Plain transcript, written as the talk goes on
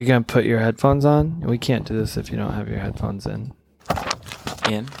You're going to put your headphones on? We can't do this if you don't have your headphones in.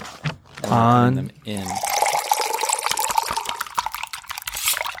 In? On. Them in.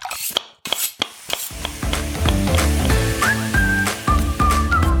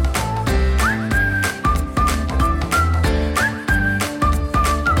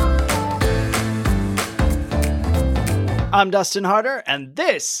 I'm Dustin Harder, and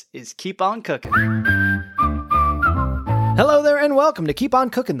this is Keep On Cooking. Hello there, and welcome to Keep On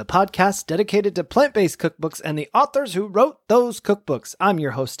Cooking, the podcast dedicated to plant-based cookbooks and the authors who wrote those cookbooks. I'm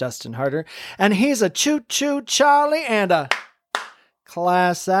your host, Dustin Harder, and he's a choo-choo Charlie and a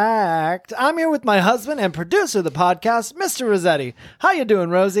class act. I'm here with my husband and producer of the podcast, Mr. Rossetti. How you doing,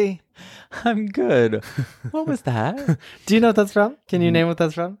 Rosie? I'm good. What was that? Do you know what that's from? Can you name what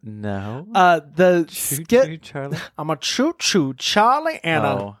that's from? No. The Choo-choo skit. Charlie? I'm a choo-choo Charlie and a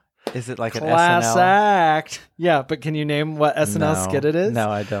Oh. Is it like an class SNL? act. Yeah, but can you name what SNL No. skit it is? No,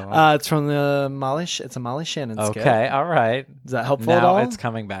 I don't. It's from the Molly. It's a Molly Shannon skit. Okay, all right. Is that helpful at all? Now it's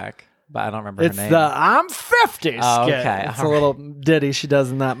coming back, but I don't remember It's her name. the I'm 50 skit. Oh, okay, It's all a little ditty she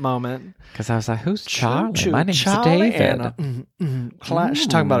does in that moment. Because I was like, who's Charlie? Choo-choo My name's Charlie David. and She's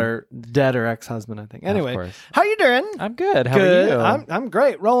talking about her dead or ex-husband, I think. Anyway, course. how you doing? I'm good. How Good. are you? I'm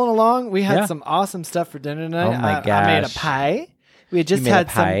great. Rolling along. We had Yeah. some awesome stuff for dinner tonight. Oh my I made a gosh. pie. We had You just made a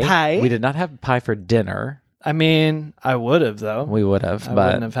had some pie. We did not have pie for dinner. I mean, I would have though. We would have, I but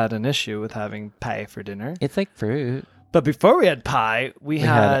wouldn't have had an issue with having pie for dinner. it's like fruit. But before we had pie, we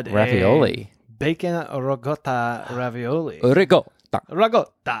had ravioli. a bacon ricotta ravioli. Ricotta.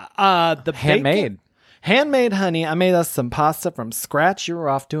 Ricotta. The Handmade. Handmade, honey. I made us some pasta from scratch. You were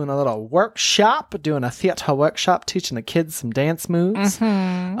off doing a little workshop, doing a theater workshop, teaching the kids some dance moves.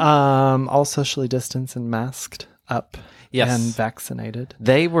 All socially distanced and masked up. Yes. And vaccinated.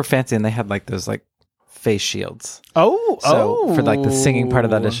 They were fancy and they had like those like face shields. Oh, So for like the singing part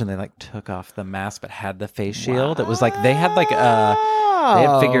of the audition, they like took off the mask but had the face shield. It was like they had like they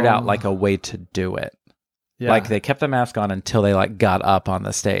had figured out like a way to do it. Yeah. Like they kept the mask on until they like got up on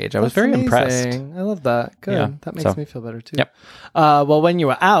the stage. I was very impressed. I love that. Good. Yeah, That makes so- me feel better too. Yep. Well, when you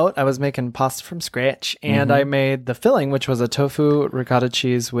were out, I was making pasta from scratch, and Mm-hmm. I made the filling, which was a tofu ricotta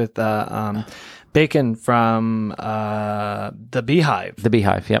cheese with bacon from the Beehive. The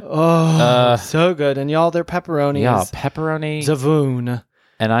Beehive, yep. Oh, so good. And y'all, their pepperoni Yeah, is pepperoni. zavoon.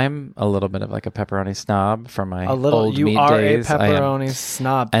 And I'm a little bit of like a pepperoni snob from my A little. old You meat are days. a I am pepperoni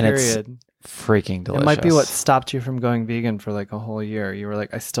snob. And it's Period. freaking delicious. It might be what stopped you from going vegan for like a whole year. You were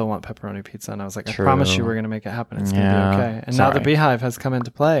like, I still want pepperoni pizza. And I was like, I promise you we're going to make it happen. It's going to Yeah, be okay. And now the sorry. Beehive has come into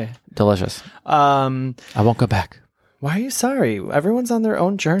play. Delicious. I won't go back. Why are you sorry? Everyone's on their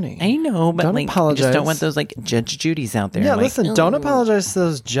own journey. I know, but Don't like, I apologize. just don't want those like Judge Judys out there. Yeah, like, listen, don't apologize to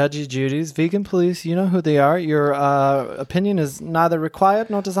those judgy Judies. Vegan police, you know who they are. Your opinion is neither required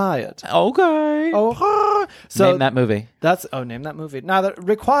nor desired. Okay. Oh, so Name that movie. name that movie. Neither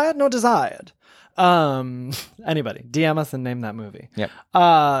required nor desired. Anybody, DM us and name that movie. Yep.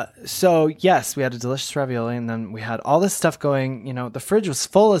 So yes, we had a delicious ravioli, and then we had all this stuff going. You know, the fridge was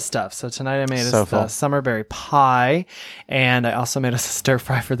full of stuff. So tonight I made So us full. the summerberry pie, and I also made us a stir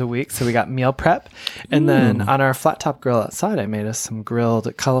fry for the week. So we got meal prep, and then on our flat top grill outside, I made us some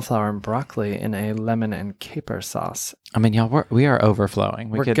grilled cauliflower and broccoli in a lemon and caper sauce. I mean, y'all, we are overflowing.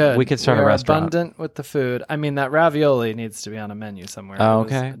 We're good. We could start We're a restaurant. abundant with the food. I mean, that ravioli needs to be on a menu somewhere. Oh, It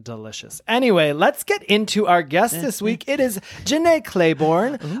was okay. delicious. Anyway, let's get into our guest this week. It is Janae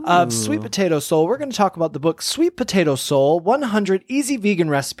Claiborne of Sweet Potato Soul. We're going to talk about the book Sweet Potato Soul, 100 Easy Vegan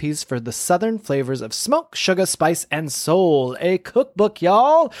Recipes for the Southern Flavors of Smoke, Sugar, Spice, and Soul. A cookbook,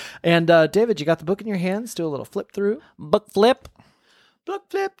 y'all. And David, you got the book in your hands? Do a little flip through. Book flip. Book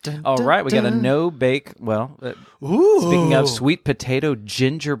flip. Dun, All dun, right, we got a dun. no bake. Well, Ooh. speaking of sweet potato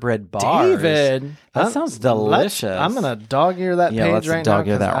gingerbread bars, David, that sounds delicious. I'm gonna dog ear that Yeah, page let's right dog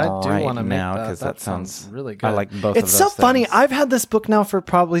now ear that I right do want to now, make 'cause that sounds- really good. I like both of It's so those funny. things. I've had this book now for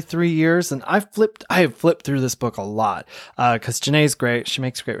probably 3 years, and I have flipped through this book a lot because Janae's great. She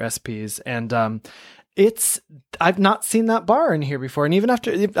makes great recipes, and I've not seen that bar in here before. And even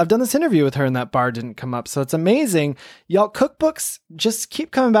after I've done this interview with her and that bar didn't come up. So it's amazing. Y'all, cookbooks, just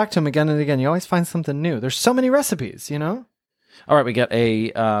keep coming back to them again and again. You always find something new. There's so many recipes, you know? All right, we got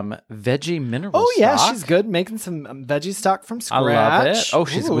a veggie mineral Oh, yeah, stock. she's good. Making some veggie stock from I scratch. love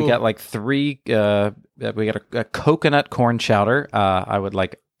it. Oh, we Ooh. got like three. We got a coconut corn chowder. I would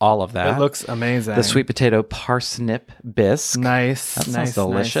like all of that. It looks amazing. the sweet potato parsnip bisque. Nice. That sounds nice,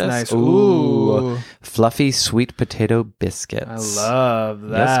 delicious. Nice, nice. Ooh. Fluffy sweet potato biscuits. I love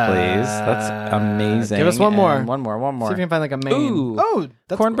that. Yes, please. That's amazing. Give us one more. And one more. See if you can find like a main. Ooh. Oh,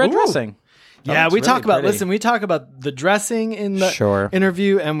 that's Cornbread ooh. dressing. Yeah, it's we talk really about, pretty. listen, we talk about the dressing in the Sure.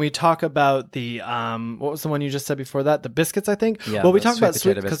 interview, and we talk about the, what was the one you just said before that? The biscuits, I think? Yeah, well, we the talk about sweet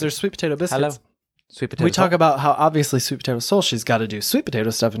sweet, potato because there's biscuits. sweet potato biscuits. Hello. Sweet potato. We talk salt. about how obviously Sweet Potato Soul, she's got to do sweet potato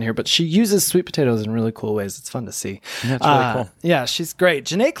stuff in here, but she uses sweet potatoes in really cool ways. It's fun to see. That's really cool. Yeah, she's great.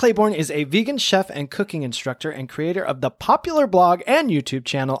 Janae Claiborne is a vegan chef and cooking instructor and creator of the popular blog and YouTube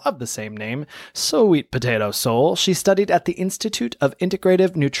channel of the same name, Sweet Potato Soul. She studied at the Institute of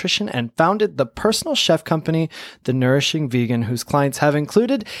Integrative Nutrition and founded the personal chef company, The Nourishing Vegan, whose clients have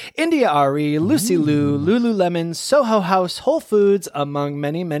included India Ari, Lucy Liu, Lululemon, Soho House, Whole Foods, among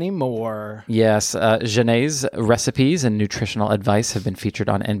many, many more. Yes, Janae's recipes and nutritional advice have been featured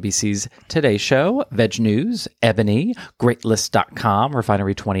on NBC's Today Show, Veg News, Ebony, Greatlist.com,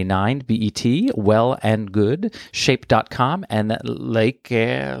 Refinery29, BET, Well and Good, Shape.com, and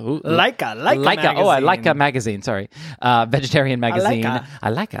Leica Leica. Oh, I like a magazine. Sorry, Vegetarian Magazine. I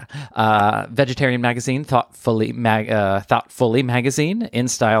like a Vegetarian Magazine, Thoughtfully Magazine,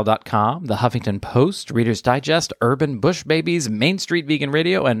 InStyle.com, The Huffington Post, Reader's Digest, Urban Bush Babies, Main Street Vegan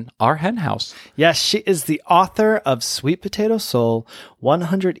Radio, and Our Hen House. Yes, she is the author of Sweet Potato Soul,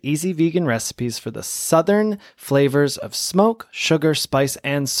 100 Easy Vegan Recipes for the Southern Flavors of Smoke, Sugar, Spice,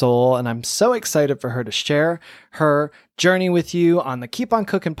 and Soul. And I'm so excited for her to share her journey with you on the Keep on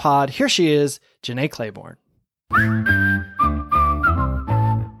Cooking pod. Here she is, Janae Claiborne.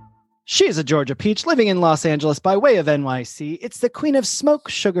 She is a Georgia peach living in Los Angeles by way of NYC. It's the queen of smoke,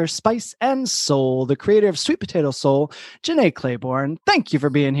 sugar, spice, and soul, the creator of Sweet Potato Soul, Janae Claiborne. Thank you for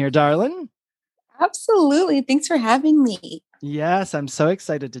being here, darling. Absolutely. Thanks for having me. Yes, I'm so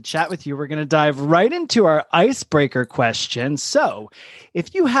excited to chat with you. We're going to dive right into our icebreaker question. So,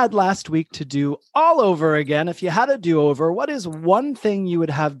 if you had last week to do all over again, if you had a do-over, what is one thing you would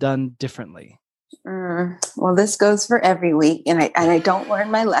have done differently? Well, this goes for every week, and I don't learn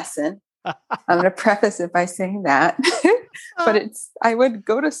my lesson. I'm going to preface it by saying that, but I would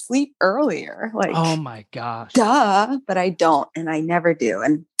go to sleep earlier. Like, oh my gosh, duh! But I don't, and I never do.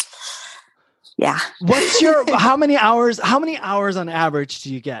 And yeah, what's your how many hours on average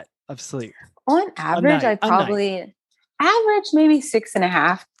do you get of sleep? On average, I probably average maybe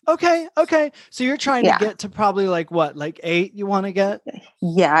 6.5. Okay. So you're trying to get to probably like 8 you want to get?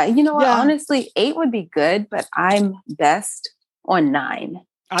 Yeah. You know what? Honestly, 8 would be good, but I'm best on 9.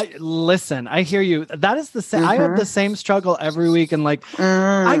 I hear you. That is the same. I have the same struggle every week. And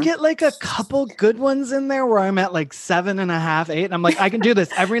I get like a couple good ones in there where I'm at like 7.5, 8. And I'm like, I can do this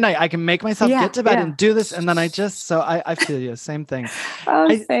every night. I can make myself get to bed and do this. And then I feel you. Same thing.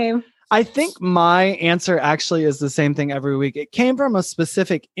 Same. I think my answer actually is the same thing every week. It came from a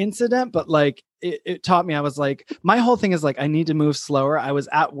specific incident, but it taught me, I was like, my whole thing is like, I need to move slower. I was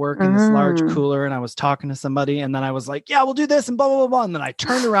at work in this large cooler and I was talking to somebody and then I was like, yeah, we'll do this and blah, blah, blah, blah. And then I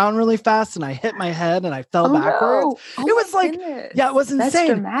turned around really fast and I hit my head and I fell backwards. No. It was like, goodness. Yeah, it was insane. That's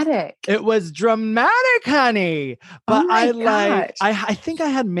dramatic. It was dramatic, honey. But I think I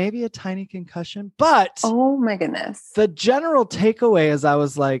had maybe a tiny concussion, but oh my goodness. The general takeaway is I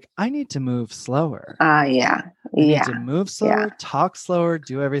was like, I need to move slower. Yeah. I need to move slower, talk slower,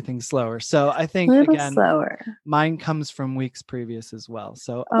 do everything slower. So I think again, mine comes from weeks previous as well.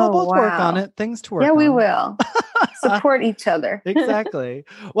 So we'll both work on it. Things to work on. Yeah, we will. Support each other. Exactly.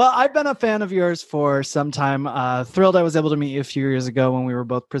 Well, I've been a fan of yours for some time. Thrilled I was able to meet you a few years ago when we were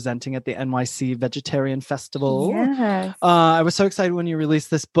both presenting at the NYC Vegetarian Festival. Yes. I was so excited when you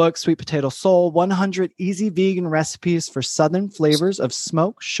released this book, Sweet Potato Soul, 100 Easy Vegan Recipes for Southern Flavors of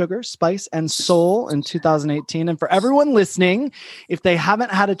Smoke, Sugar, Spice, and Soul in 2018. And for everyone listening, if they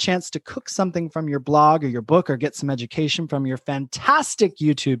haven't had a chance to cook something from your blog or your book or get some education from your fantastic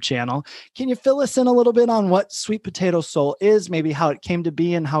YouTube channel, can you fill us in a little bit on what Sweet Potato Soul is, maybe how it came to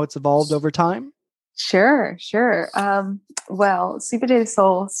be and how it's evolved over time? Sure. Well, Sweet Potato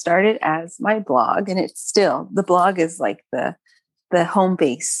Soul started as my blog, and it's still, the blog is like the home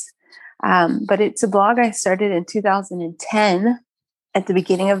base. But it's a blog I started in 2010 at the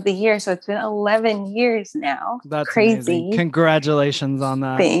beginning of the year. So it's been 11 years now. That's crazy. Amazing. Congratulations on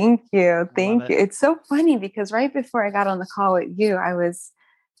that. Thank you. It's so funny because right before I got on the call with you, I was,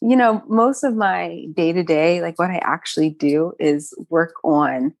 most of my day-to-day, like what I actually do is work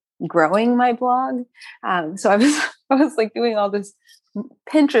on growing my blog. So I was like doing all this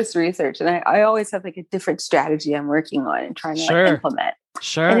Pinterest research, and I always have like a different strategy I'm working on and trying to implement.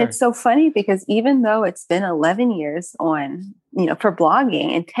 Sure. And it's so funny because even though it's been 11 years on, for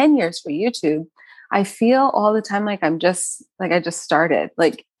blogging and 10 years for YouTube, I feel all the time like I just started.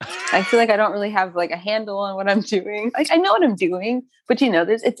 Like I feel like I don't really have like a handle on what I'm doing. Like I know what I'm doing, but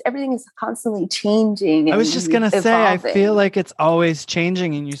everything is constantly changing. I was just going to say, I feel like it's always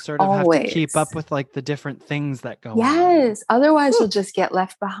changing and you sort of have to keep up with like the different things that go on. Yes. Otherwise you'll just get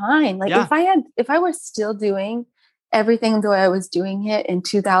left behind. Like if I were still doing everything the way I was doing it in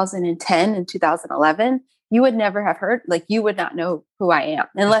 2010 and 2011, you would never have heard, like you would not know who I am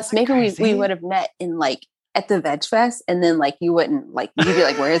unless maybe we would have met in like at the Veg Fest, and then like you wouldn't like you'd be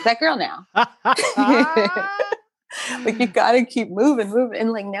like, where is that girl now? Like you got to keep moving,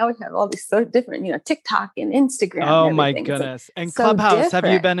 and like now we have all these so different, TikTok and Instagram. Oh and my goodness! Like, and Clubhouse, so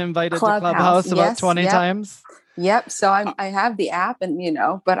have you been invited to Clubhouse about 20 times? Yep. So I have the app, and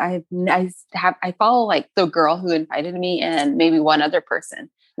but I follow like the girl who invited me and maybe one other person.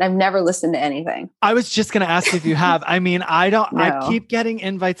 And I've never listened to anything. I was just going to ask if you have. I mean, I don't. No. I keep getting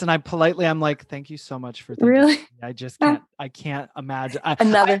invites, and I'm like, thank you so much for. Really? I just can't. I can't imagine.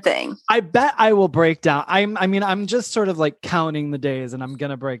 Another thing. I bet I will break down. I'm just sort of like counting the days, and I'm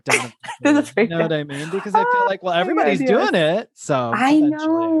gonna break down. You know what I mean? Because I feel like, well, everybody's doing it, so I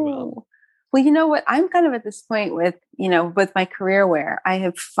know. Well, you know what? I'm kind of at this point with my career where I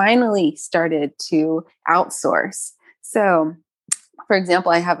have finally started to outsource. So. For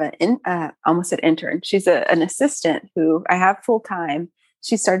example, I have almost an intern. She's an assistant who I have full time.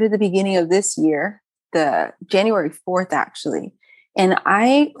 She started at the beginning of this year, the January 4th, actually. And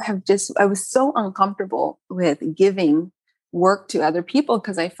I was so uncomfortable with giving work to other people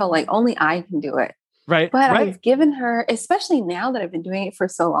because I felt like only I can do it. Right. But I've given her, especially now that I've been doing it for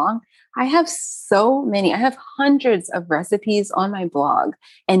so long, I have hundreds of recipes on my blog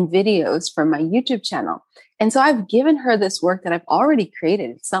and videos from my YouTube channel. And so I've given her this work that I've already created.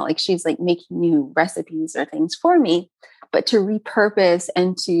 It's not like she's like making new recipes or things for me, but to repurpose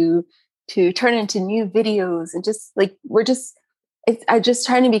and to turn into new videos and just like, I'm just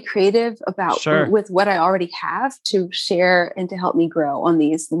trying to be creative about with what I already have to share and to help me grow on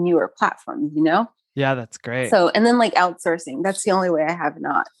these newer platforms, Yeah, that's great. So, and then like outsourcing, that's the only way I have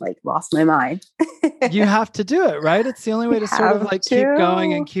not like lost my mind. You have to do it, right? It's the only way to sort of like keep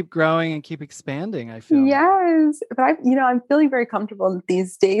going and keep growing and keep expanding, I feel. Yes. But I'm feeling very comfortable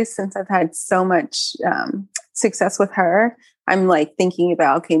these days since I've had so much success with her. I'm like thinking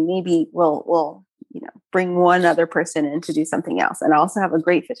about, okay, maybe we'll bring one other person in to do something else. And I also have a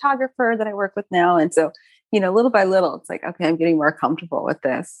great photographer that I work with now. And so, little by little, it's like, okay, I'm getting more comfortable with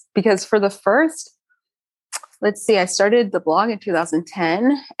this because for the first, let's see, I started the blog in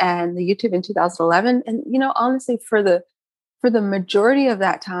 2010 and the YouTube in 2011. And, honestly, for the majority of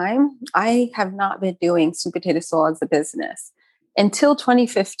that time, I have not been doing Sweet Potato Soul as a business. Until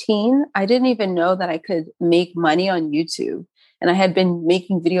 2015, I didn't even know that I could make money on YouTube. And I had been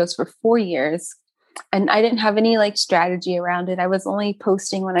making videos for 4 years and I didn't have any like strategy around it. I was only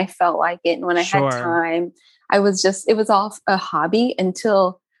posting when I felt like it and when I had time. It was all a hobby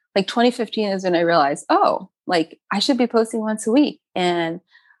until like 2015 is when I realized, like I should be posting once a week and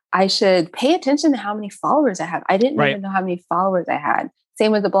I should pay attention to how many followers I have. I didn't even know how many followers I had.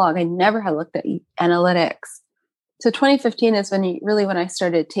 Same with the blog. I never had looked at analytics. So 2015 is when I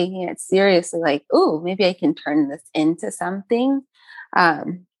started taking it seriously, like, oh, maybe I can turn this into something.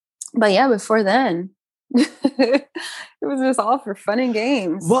 But yeah, before then, it was just all for fun and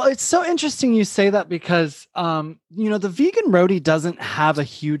games. Well, it's so interesting you say that because, the Vegan Roadie doesn't have a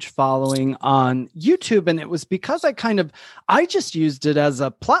huge following on YouTube. And it was because I just used it as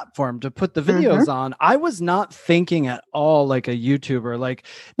a platform to put the videos on. I was not thinking at all like a YouTuber, like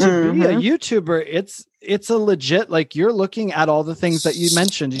to be a YouTuber, it's a legit, like you're looking at all the things that you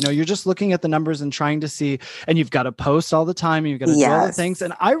mentioned, you're just looking at the numbers and trying to see, and you've got to post all the time and you've got to do all the things.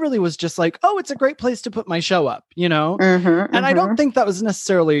 And I really was just like, oh, it's a great place to put my show up, and I don't think that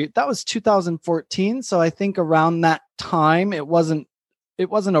was 2014. So I think around that time, it wasn't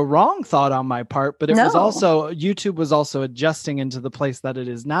a wrong thought on my part, but was also, YouTube was also adjusting into the place that it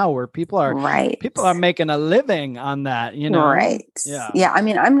is now where people are making a living on that, Right. Yeah. I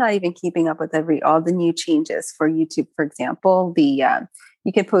mean, I'm not even keeping up with all the new changes for YouTube. For example,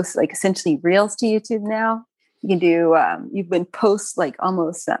 you can post like essentially reels to YouTube now. You can do, you can post like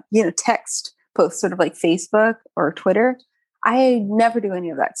almost, text posts sort of like Facebook or Twitter. I never do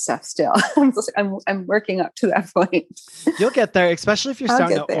any of that stuff still. I'm working up to that point. You'll get there, especially if you're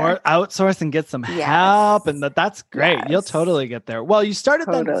starting to outsource and get some help. And that's great. Yes. You'll totally get there. Well, you started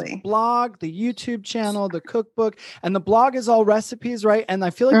the blog, the YouTube channel, the cookbook, and the blog is all recipes, right? And I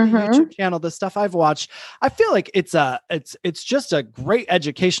feel like the YouTube channel, the stuff I've watched, I feel like it's just a great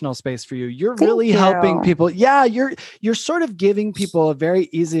educational space for you. You're really helping people. Yeah, you're sort of giving people a very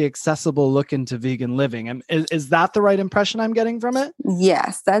easy, accessible look into vegan living. And is that the right impression I'm I'm getting from it?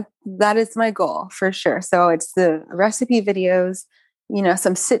 Yes, that is my goal for sure. So it's the recipe videos,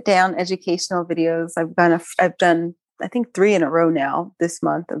 some sit down educational videos. I've done I think 3 in a row now this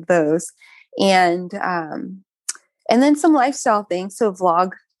month of those, and then some lifestyle things. So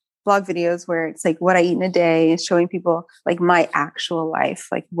vlog videos where it's like what I eat in a day and showing people like my actual life,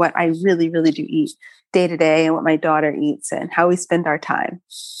 like what I really, really do eat day to day and what my daughter eats and how we spend our time.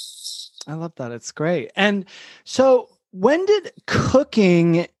 I love that. It's great. And so when did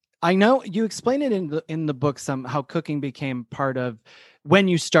cooking, I know you explain it in the book how cooking became part of when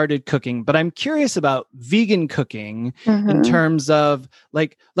you started cooking, but I'm curious about vegan cooking in terms of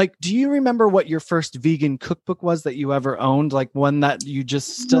like, do you remember what your first vegan cookbook was that you ever owned? Like one that you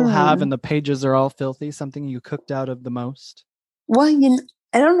just still have and the pages are all filthy, something you cooked out of the most? Well,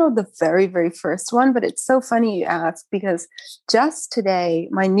 I don't know the very, very first one, but it's so funny you ask because just today,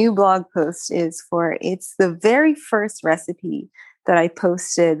 my new blog post it's the very first recipe that I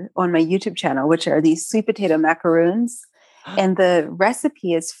posted on my YouTube channel, which are these sweet potato macaroons. And the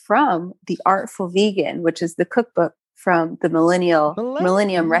recipe is from The Artful Vegan, which is the cookbook from the Millennium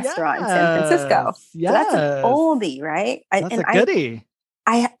Restaurant in San Francisco. Yes. So that's an oldie, right? That's a goodie.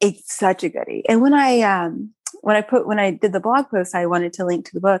 It's such a goodie. And when I did the blog post, I wanted to link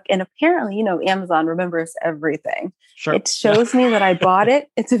to the book. And apparently, Amazon remembers everything. Sure. It shows me that I bought it.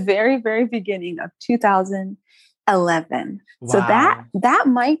 It's the very, very beginning of 2011. Wow. So that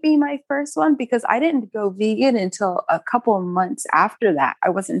might be my first one because I didn't go vegan until a couple of months after that. I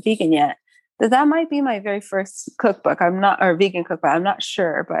wasn't vegan yet. That might be my very first cookbook. Vegan cookbook. I'm not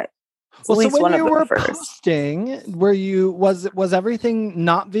sure, but so when you were posting, was everything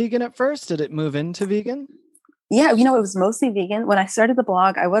not vegan at first? Did it move into vegan? Yeah, it was mostly vegan. When I started the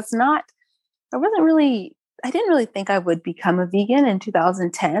blog, I didn't really think I would become a vegan in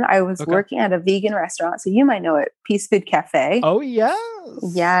 2010. I was working at a vegan restaurant. So you might know it, Peace Food Cafe. Oh, yes.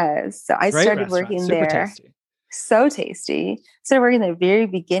 Yes. So I started working there. Tasty. So tasty. Started working at the very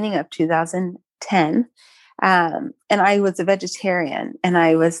beginning of 2010. And I was a vegetarian and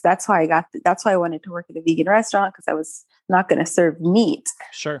that's why I wanted to work at a vegan restaurant because I was not going to serve meat.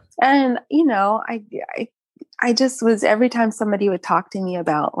 Sure. And, I just was, every time somebody would talk to me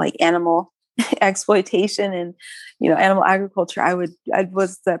about like animal exploitation and, animal agriculture, I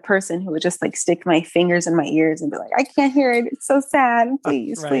was the person who would just like stick my fingers in my ears and be like, I can't hear it. It's so sad.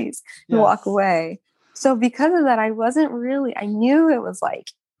 Please, please, and walk away. So because of that, I knew it was like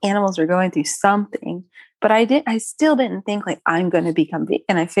animals were going through something, but I still didn't think like I'm going to become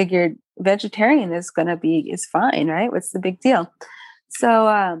vegan. I figured vegetarian is fine, right? What's the big deal?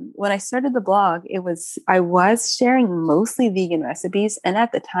 So when I started the blog, I was sharing mostly vegan recipes. And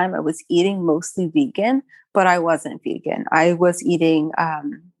at the time I was eating mostly vegan, but I wasn't vegan. I was eating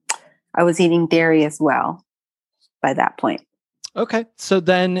dairy as well by that point. Okay. So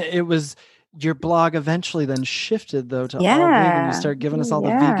then it was your blog eventually then shifted though to all vegan. You started giving us all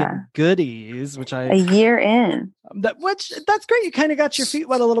the vegan goodies, a year in. That's great. You kind of got your feet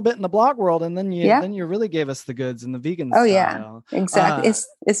wet a little bit in the blog world, and then you really gave us the goods in the vegan style. Yeah, exactly.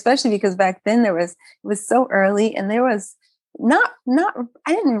 Especially because back then it was so early, and there was not.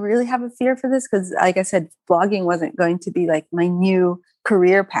 I didn't really have a fear for this because, like I said, blogging wasn't going to be like my new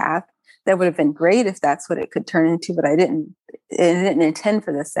career path. That would have been great if that's what it could turn into, but I didn't intend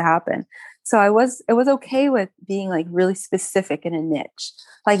for this to happen. So it was okay with being like really specific in a niche.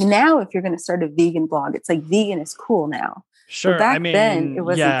 Like now, if you're going to start a vegan blog, it's like vegan is cool now. Sure. But back then it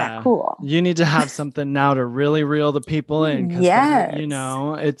wasn't that cool. You need to have something now to really reel the people in. Yes.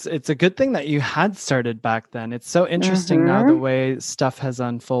 It's a good thing that you had started back then. It's so interesting now the way stuff has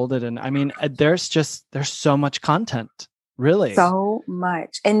unfolded. And I mean, there's so much content. Really? So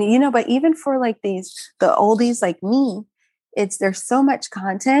much. And, but even for like the oldies like me, there's so much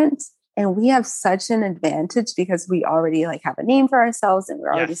content and we have such an advantage because we already like have a name for ourselves and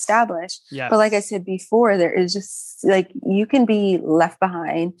we're already established. Yes. But like I said before, there is just like, you can be left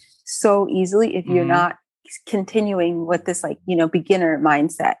behind so easily if you're not continuing with this like, beginner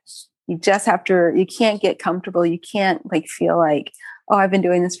mindset. You just you can't get comfortable. You can't like feel like, oh, I've been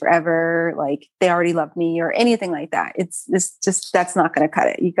doing this forever. Like they already love me or anything like that. It's just, that's not going to cut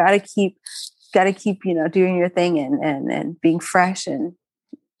it. You got to keep, doing your thing and being fresh and,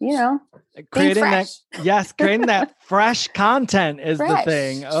 Creating that fresh content is the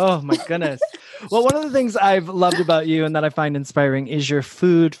thing. Oh my goodness. Well, one of the things I've loved about you and that I find inspiring is your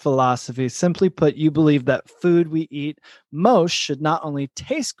food philosophy. Simply put, you believe that food we eat most should not only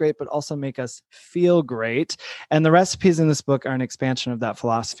taste great, but also make us feel great. And the recipes in this book are an expansion of that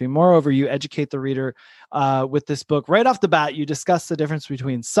philosophy. Moreover, you educate the reader with this book. Right off the bat, you discuss the difference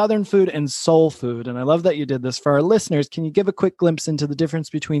between Southern food and soul food. And I love that you did this. For our listeners, can you give a quick glimpse into the difference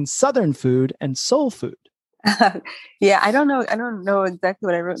between Southern food and soul food? Yeah, I don't know exactly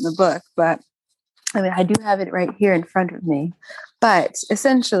what I wrote in the book, but I mean, I do have it right here in front of me. But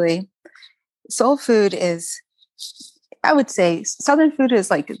essentially, soul food is, I would say, Southern food is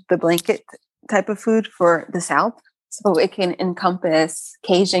like the blanket type of food for the South. So it can encompass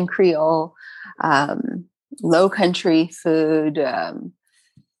Cajun Creole, low country food,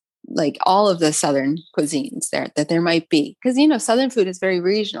 like all of the Southern cuisines that there might be. Because, you know, Southern food is very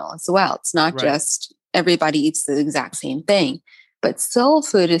regional as well. It's not just everybody eats the exact same thing. But soul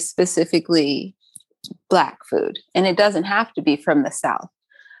food is specifically Black food, and it doesn't have to be from the South.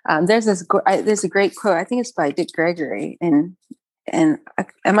 There's a great quote. I think it's by Dick Gregory, and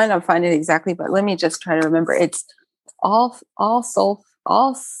I might not find it exactly, but let me just try to remember. It's all soul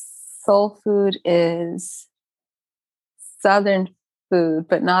food is Southern food,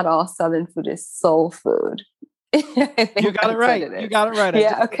 but not all Southern food is soul food. You got it right. You got it right.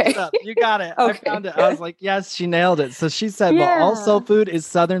 Yeah. Okay. You got it. Okay, I found it. I was like, yes, she nailed it. So she said, well, all soul food is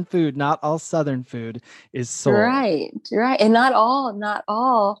Southern food. Not all Southern food is soul. Right. And not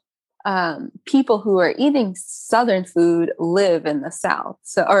all people who are eating Southern food live in the South.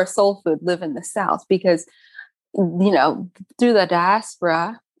 So, or soul food live in the South, because, you know, through the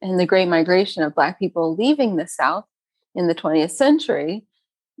diaspora and the great migration of Black people leaving the South in the 20th century,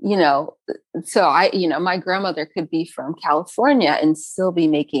 you know, so my grandmother could be from California and still be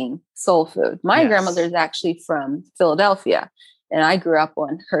making soul food. My grandmother is actually from Philadelphia, and I grew up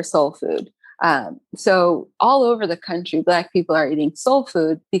on her soul food. So all over the country, Black people are eating soul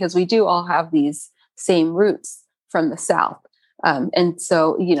food because we do all have these same roots from the South. And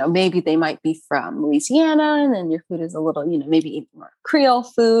so, you know, maybe they might be from Louisiana, and then your food is a little, you know, maybe eat more Creole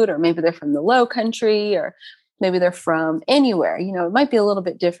food, or maybe they're from the Low Country, or maybe they're from anywhere. You know, it might be a little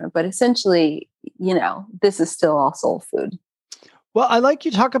bit different, but essentially, you know, this is still all soul food. Well, I like you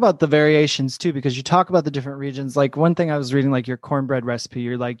talk about the variations too, because you talk about the different regions. Like one thing I was reading, like your cornbread recipe,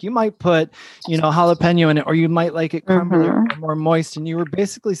 you're like, you might put, you know, jalapeno in it, or you might like it crumbly or more moist. And you were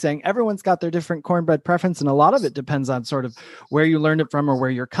basically saying everyone's got their different cornbread preference. And a lot of it depends on sort of where you learned it from or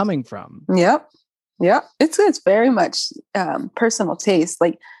where you're coming from. Yep. It's very much personal taste.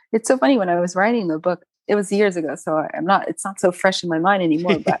 Like, it's so funny, when I was writing the book, it was years ago, so it's not so fresh in my mind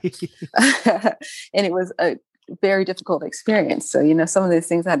anymore, but, and it was a very difficult experience. So, you know, some of these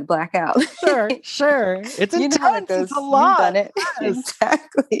things I had to black out. Sure. It's intense. It's a lot. You've done it. Yes.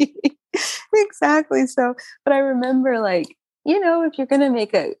 Exactly. So, but I remember, like, you know, if you're going to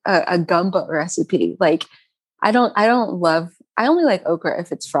make a gumbo recipe, like, I only like okra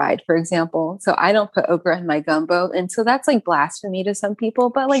if it's fried, for example. So I don't put okra in my gumbo. And so that's like blasphemy to some people,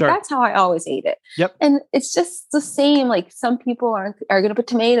 but like, that's how I always ate it. Yep. And it's just the same. Like, some people are going to put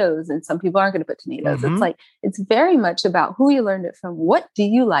tomatoes and some people aren't going to put tomatoes. It's like, it's very much about who you learned it from. What do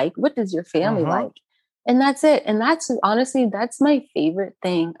you like? What does your family like? And that's it. And that's honestly, that's my favorite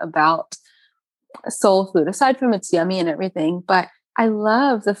thing about soul food, aside from it's yummy and everything. But I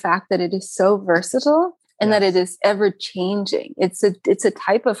love the fact that it is so versatile. And that it is ever changing. It's a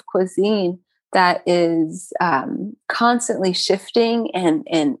type of cuisine that is constantly shifting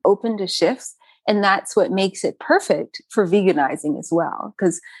and open to shifts. And that's what makes it perfect for veganizing as well.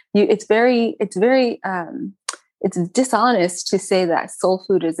 Because it's dishonest to say that soul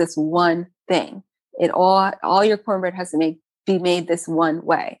food is this one thing. All your cornbread has to be made this one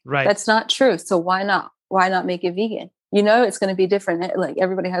way. Right. That's not true. So why not? Why not make it vegan? You know, it's going to be different. Like,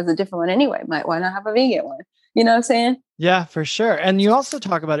 everybody has a different one anyway. Why not have a vegan one? You know what I'm saying? Yeah, for sure. And you also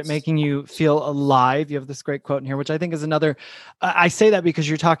talk about it making you feel alive. You have this great quote in here, which I think is another, I say that because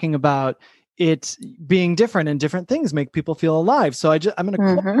you're talking about it being different, and different things make people feel alive. So I'm going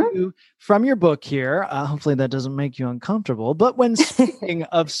to quote you from your book here. Hopefully that doesn't make you uncomfortable. But when speaking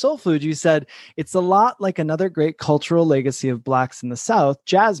of soul food, you said it's a lot like another great cultural legacy of Blacks in the South,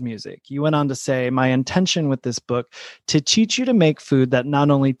 jazz music. You went on to say, my intention with this book to teach you to make food that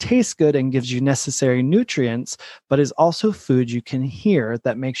not only tastes good and gives you necessary nutrients, but is also food you can hear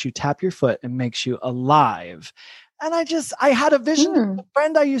that makes you tap your foot and makes you alive. And I had a vision of a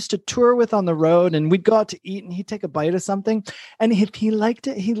friend I used to tour with on the road, and we'd go out to eat and he'd take a bite of something. And if he liked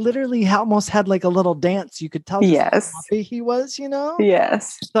it, he literally almost had like a little dance. You could tell just how happy he was,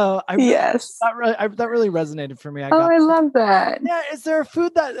 Yes. So that really resonated for me. I love that. Yeah. Is there a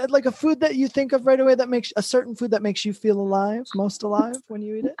food that you think of right away that makes a certain food that makes you feel most alive when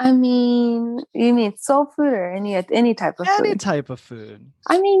you eat it? I mean, you mean soul food or any type of food? Any type of food.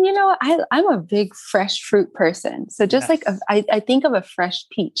 I mean, I'm a big fresh fruit person. So just like I think of a fresh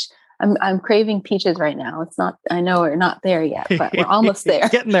peach. I'm craving peaches right now. I know we're not there yet, but we're almost there.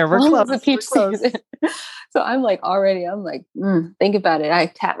 Getting there. We're close. The peach season. So I'm like, think about it. I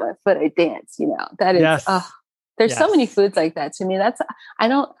tap my foot, I dance, that is, there's so many foods like that to me.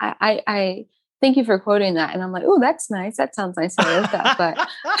 I thank you for quoting that. And I'm like, oh, that's nice. That sounds nice. I wrote that, but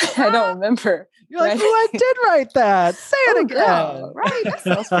I don't remember. You're like, I did write that. Say it again. Girl, right. That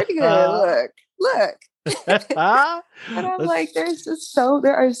sounds pretty good. Look. But I'm like, there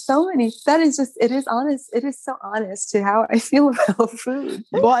are so many. It is honest. It is so honest to how I feel about food.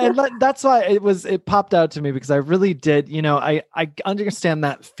 Well, and that's why it popped out to me, because I really did, I understand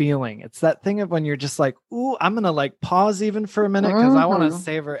that feeling. It's that thing of when you're just like, ooh, I'm going to like pause even for a minute because I want to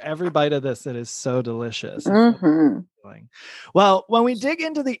savor every bite of this. It is so delicious. Well, when we dig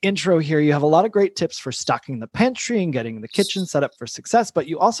into the intro here, you have a lot of great tips for stocking the pantry and getting the kitchen set up for success, but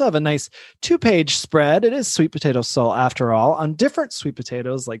you also have a nice 2-page spread. It is sweet potato soul after all, on different sweet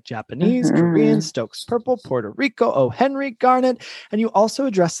potatoes like Japanese, Korean, Stokes Purple, Puerto Rico, O. Henry, Garnet. And you also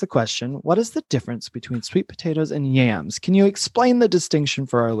address the question, what is the difference between sweet potatoes and yams? Can you explain the distinction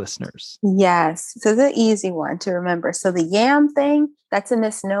for our listeners? Yes. So the easy one to remember. So the yam thing, that's a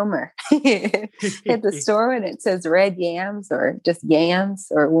misnomer. At the store when it says red yams or just yams,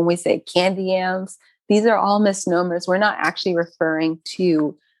 or when we say candy yams, these are all misnomers. We're not actually referring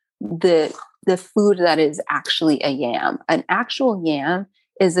to the food that is actually a yam. An actual yam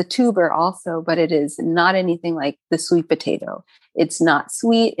is a tuber also, but it is not anything like the sweet potato. It's not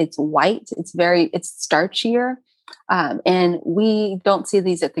sweet. It's white. It's starchier. And we don't see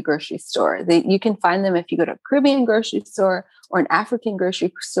these at the grocery store. You can find them if you go to a Caribbean grocery store or an African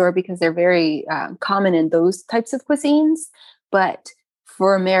grocery store, because they're very common in those types of cuisines. But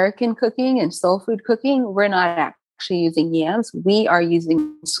for American cooking and soul food cooking, we're not actually using yams. We are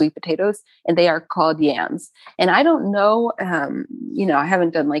using sweet potatoes, and they are called yams. And I don't know, I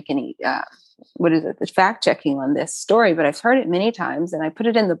haven't done like any, the fact checking on this story, but I've heard it many times, and I put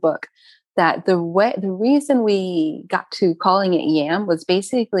it in the book, that the reason we got to calling it yam was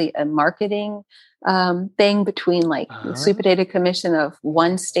basically a marketing thing between the Sweet Potato Commission of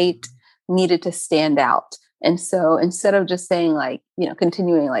one state needed to stand out. And so instead of just saying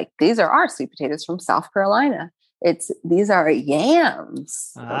continuing these are our sweet potatoes from South Carolina, these are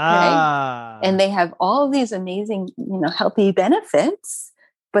yams. Okay. And they have all of these amazing, healthy benefits,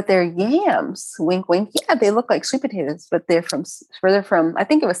 but they're yams. Wink, wink. Yeah, they look like sweet potatoes, but they're from, I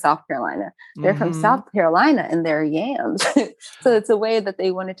think it was South Carolina. They're from South Carolina, and they're yams. So it's a way that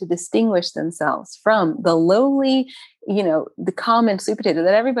they wanted to distinguish themselves from the lowly, the common sweet potato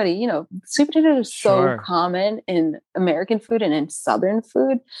that everybody, sweet potato is so common in American food and in Southern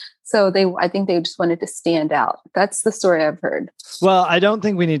food. So I think they just wanted to stand out. That's the story I've heard. Well, I don't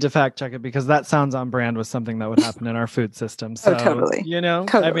think we need to fact check it, because that sounds on brand with something that would happen in our food system. So, totally.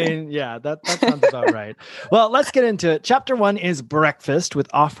 Totally. I mean, yeah, that sounds about right. Well, let's get into it. Chapter 1 is breakfast, with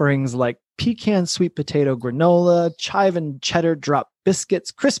offerings like pecan sweet potato granola, chive and cheddar drop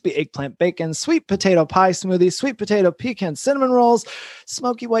biscuits, crispy eggplant bacon, sweet potato pie smoothie, sweet potato pecan cinnamon rolls,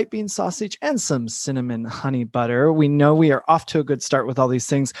 smoky white bean sausage, and some cinnamon honey butter. We know we are off to a good start with all these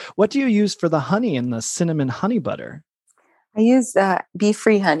things. What do you use for the honey in the cinnamon honey butter? I use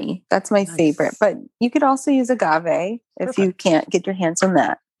bee-free honey. That's my favorite. But you could also use agave if you can't get your hands on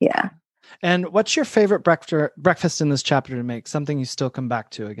that. Yeah. And what's your favorite breakfast in this chapter to make? Something you still come back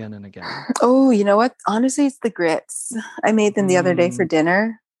to again and again? Oh, you know what? Honestly, it's the grits. I made them the other day for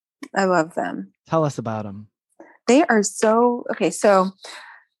dinner. I love them. Tell us about them. They are so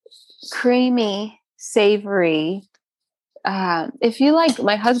creamy, savory. If you like,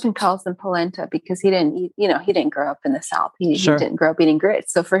 my husband calls them polenta because he didn't eat, he didn't grow up in the South. He didn't grow up eating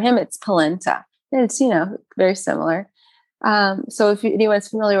grits. So for him, it's polenta. And it's, very similar. So if anyone's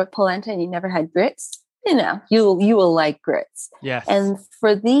familiar with polenta and you never had grits, you will like grits. Yes. And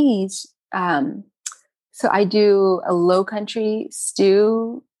for these, so I do a Low Country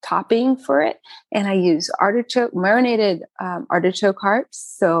stew topping for it, and I use marinated artichoke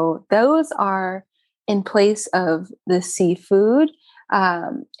hearts. So those are in place of the seafood.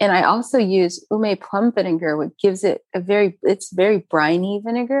 And I also use ume plum vinegar, which gives it it's very briny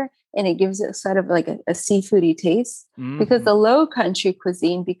vinegar, and it gives it sort of like a seafoody taste. Mm-hmm. Because the Low Country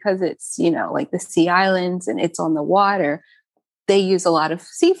cuisine, because it's, like the sea islands and it's on the water, they use a lot of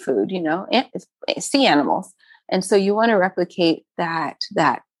seafood, and sea animals. And so you want to replicate that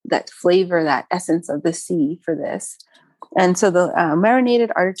flavor, that essence of the sea for this. And so the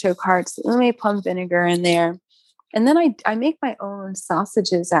marinated artichoke hearts, the ume plum vinegar in there. And then I make my own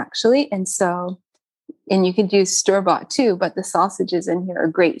sausages, actually. And you can use store-bought too, but the sausages in here are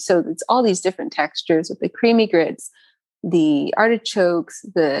great. So it's all these different textures with the creamy grits, the artichokes,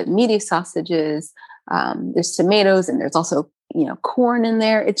 the meaty sausages. There's tomatoes, and there's also, corn in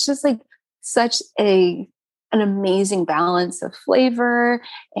there. It's just like such an amazing balance of flavor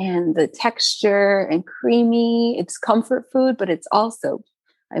and the texture and creamy. It's comfort food, but it's also,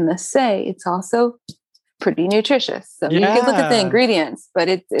 I must say, it's also pretty nutritious. So you can look at the ingredients, but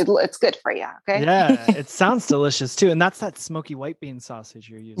it's good for you. Okay. Yeah. It sounds delicious too. And that's that smoky white bean sausage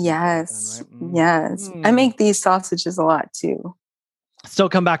you're using. Yes. Then, right? Yes. I make these sausages a lot too. Still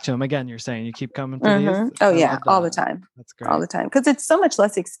come back to them again. You're saying you keep coming for these. Oh yeah. All the time. That's great. All the time. Cause it's so much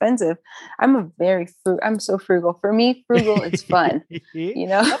less expensive. I'm so frugal. For me, frugal is fun.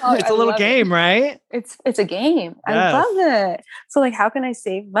 It's a little game, right? It's a game. Yes. I love it. So like, how can I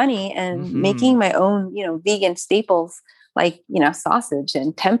save money and making my own, vegan staples like, sausage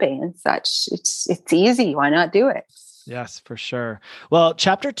and tempeh and such. It's easy. Why not do it? Yes, for sure. Well,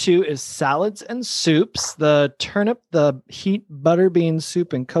 chapter 2 is salads and soups. The turnip, the heat butter bean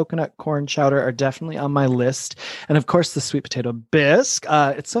soup, and coconut corn chowder are definitely on my list. And of course, the sweet potato bisque.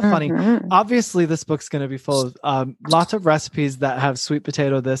 It's so funny. Obviously, this book's going to be full of lots of recipes that have sweet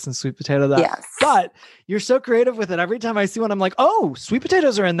potato this and sweet potato that. Yes. But you're so creative with it. Every time I see one, I'm like, oh, sweet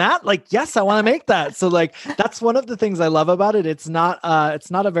potatoes are in that. Like, yes, I want to make that. So like, that's one of the things I love about it. It's not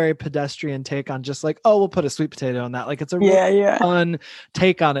a very pedestrian take on just like, oh, we'll put a sweet potato on that. Like it's a really fun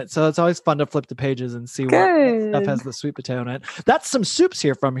take on it. So it's always fun to flip the pages and see what stuff has the sweet potato in it. That's some soups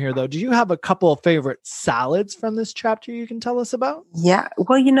here from here though. Do you have a couple of favorite salads from this chapter you can tell us about? Yeah.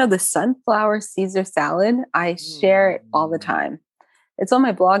 Well, the sunflower Caesar salad, I share it all the time. It's on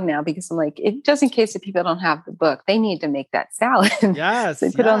my blog now because I'm like, just in case if people don't have the book, they need to make that salad. Yes. So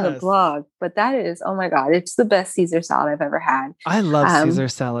put it on the blog. But that is, oh my God, it's the best Caesar salad I've ever had. I love Caesar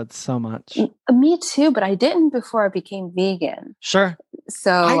salad so much. Me too, but I didn't before I became vegan. Sure.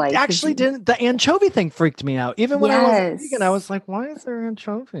 So I actually didn't. The anchovy thing freaked me out. Even when I was vegan, I was like, why is there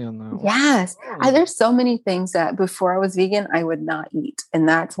anchovy in that? Yes. There's so many things that before I was vegan, I would not eat. And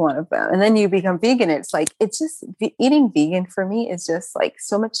that's one of them. And then you become vegan. It's like, it's just eating vegan for me is just like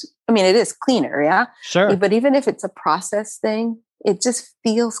so much. I mean, it is cleaner. Yeah. Sure. But even if it's a processed thing, it just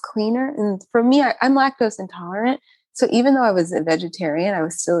feels cleaner. And for me, I'm lactose intolerant. So even though I was a vegetarian, I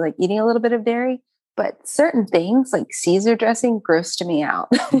was still like eating a little bit of dairy. But certain things like Caesar dressing grossed me out.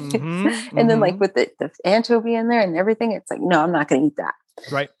 And then like with the anchovy in there and everything, it's like, no, I'm not going to eat that.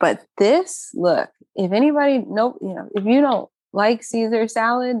 Right. But this, look, if anybody, if you don't like Caesar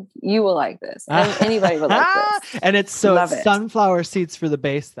salad, you will like this. Anybody will like this. And it's sunflower seeds for the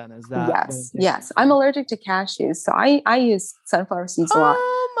base then, is that? Yes. I'm allergic to cashews. So I use sunflower seeds a lot.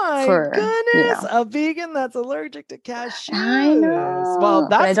 Oh my goodness. A vegan that's allergic to cashews. I know. Well,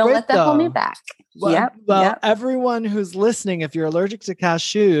 that's but I don't great, let that hold me back. Well, everyone who's listening, if you're allergic to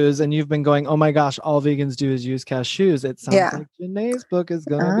cashews and you've been going, oh my gosh, all vegans do is use cashews, it sounds like Janae's book is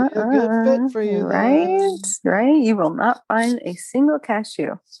going to be a good fit for you. Right. You will not find a single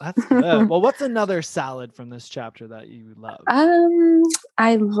cashew. That's good. Well, what's another salad from this chapter that you love?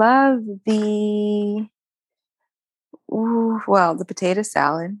 I love the potato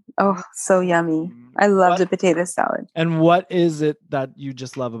salad. Oh, so yummy. I love the potato salad. And what is it that you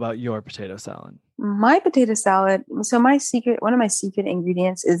just love about your potato salad? My potato salad. So one of my secret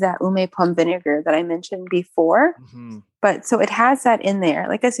ingredients is that ume plum vinegar that I mentioned before. But so it has that in there.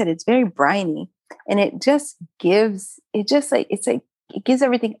 Like I said, it's very briny and it gives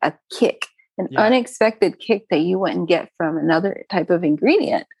everything a kick, an unexpected kick that you wouldn't get from another type of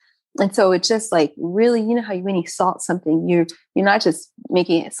ingredient. And so it's just like really, how when you salt something, you're not just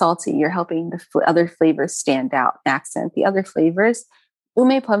making it salty, you're helping the other flavors stand out, accent the other flavors.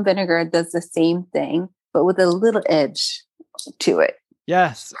 Ume plum vinegar does the same thing, but with a little edge to it.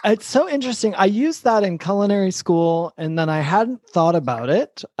 Yes, it's so interesting. I used that in culinary school, and then I hadn't thought about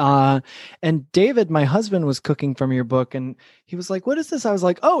it. And David, my husband, was cooking from your book, and he was like, "What is this?" I was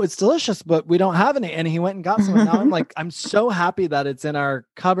like, "Oh, it's delicious, but we don't have any." And he went and got some. And now I'm like, I'm so happy that it's in our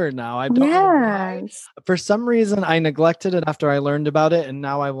cupboard now. I don't know why. For some reason, I neglected it after I learned about it, and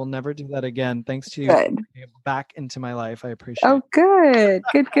now I will never do that again. Thanks to you, bringing it back into my life. I appreciate it. Oh, good.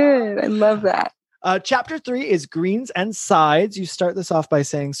 I love that. Chapter 3 is greens and sides. You start this off by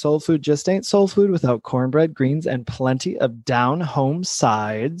saying soul food just ain't soul food without cornbread, greens, and plenty of down-home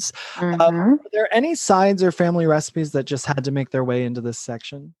sides. Are there any sides or family recipes that just had to make their way into this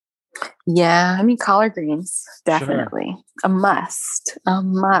section? Yeah, I mean, collard greens, definitely. Sure. A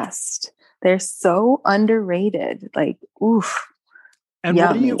must. They're so underrated. Like, oof. And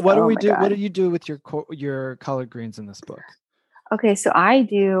yummy. What do you do with your collard greens in this book? Okay, so I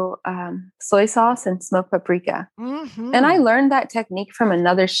do soy sauce and smoked paprika. And I learned that technique from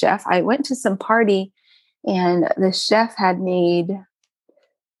another chef. I went to some party and the chef had it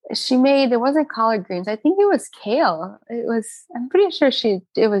wasn't collard greens. I think it was kale. I'm pretty sure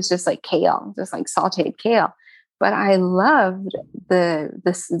it was just like kale, just like sauteed kale. But I loved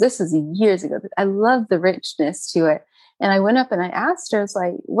this is years ago. I loved the richness to it. And I went up and I asked her, I was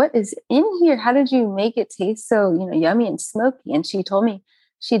like, what is in here? How did you make it taste so, yummy and smoky? And she told me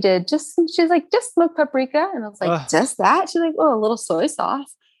she's like, just smoked paprika. And I was like, just that? She's like, a little soy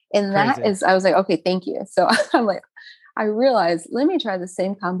sauce. And crazy. I was like, okay, thank you. So I'm like, I realized, let me try the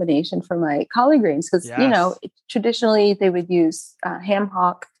same combination for my collard greens. Because, traditionally they would use ham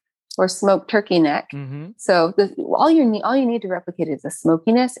hock or smoked turkey neck. So all you need to replicate is the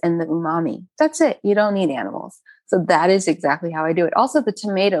smokiness and the umami. That's it. You don't need animals. So that is exactly how I do it. Also the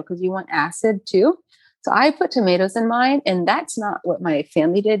tomato, because you want acid too. So I put tomatoes in mine, and that's not what my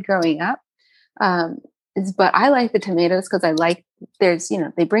family did growing up. But I like the tomatoes because I like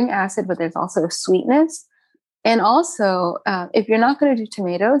they bring acid, but there's also sweetness. And also, if you're not going to do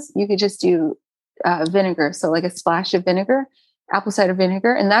tomatoes, you could just do vinegar. So like a splash of vinegar, apple cider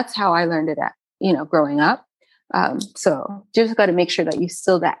vinegar. And that's how I learned it growing up. So just got to make sure that you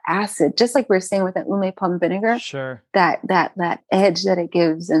still that acid, just like we we're saying with that ume plum vinegar, sure. That edge that it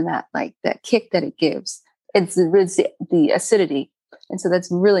gives and that kick that it gives, it's the acidity. And so that's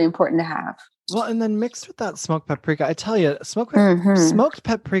really important to have. Well, and then mixed with that smoked paprika, I tell you, smoked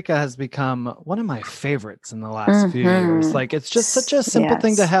paprika has become one of my favorites in the last few years. Like it's just such a simple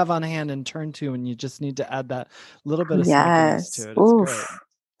thing to have on hand and turn to, and you just need to add that little bit of smokiness to it. It's great.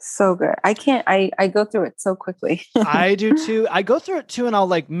 So good. I go through it so quickly. I do too. I go through it too, and I'll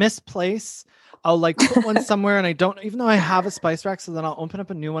misplace. I'll put one somewhere, and I don't, even though I have a spice rack, so then I'll open up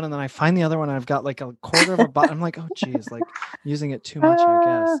a new one, and then I find the other one, and I've got a quarter of a bottle. I'm like, oh geez, using it too much, I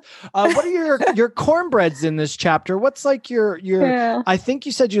guess. What are your cornbreads in this chapter? What's your I think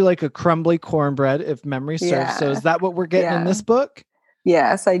you said you like a crumbly cornbread, if memory serves. Yeah. So is that what we're getting in this book?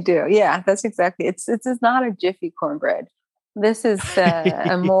 Yes, I do. Yeah, that's exactly. It's not a Jiffy cornbread. This is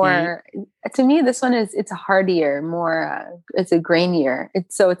a more, to me, this one it's a heartier, more, it's a grainier.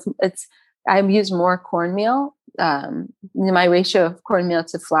 I've used more cornmeal. My ratio of cornmeal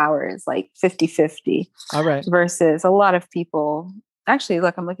to flour is like 50-50. All right. Versus a lot of people, actually,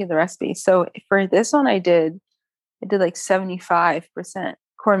 look, I'm looking at the recipe. So for this one, I did like 75%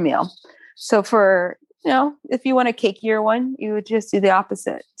 cornmeal. So for, if you want a cakier one, you would just do the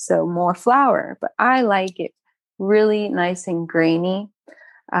opposite. So more flour, but I like it really nice and grainy.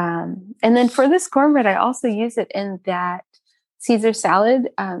 And then for this cornbread, I also use it in that Caesar salad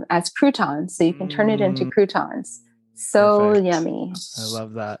as croutons. So you can turn it into croutons. So perfect. Yummy. I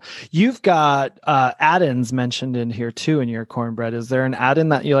love that. You've got add-ins mentioned in here too in your cornbread. Is there an add-in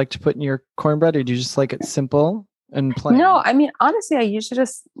that you like to put in your cornbread, or do you just like it simple and plain? No, I mean, honestly, I usually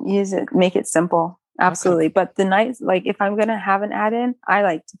just use it, make it simple. Absolutely. Okay. But if I'm going to have an add-in, I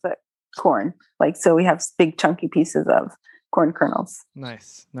like to put corn. So we have big chunky pieces of corn kernels.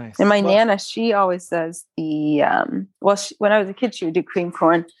 Nice. And my Nana, she always says when I was a kid, she would do cream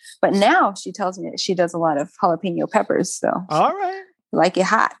corn, but now she tells me that she does a lot of jalapeno peppers. So all right. Like it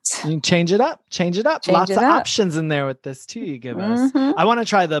hot. You can change it up. Lots of options in there with this too. You give us. I want to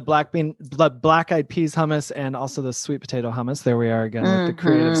try the black eyed peas hummus and also the sweet potato hummus. There we are again with the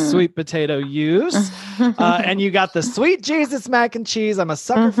creative sweet potato use. And you got the sweet Jesus mac and cheese. I'm a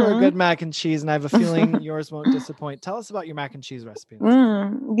sucker for a good mac and cheese, and I have a feeling yours won't disappoint. Tell us about your mac and cheese recipe.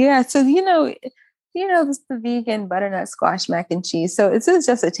 Yeah. So this is the vegan butternut squash mac and cheese. So this is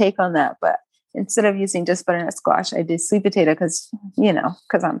just a take on that, but instead of using just butternut squash, I did sweet potato because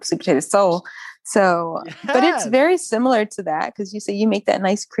I'm sweet potato soul. So, but it's very similar to that because you say you make that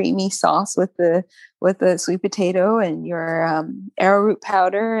nice creamy sauce with the sweet potato and your arrowroot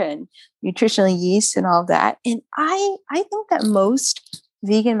powder and nutritional yeast and all of that. And I think that most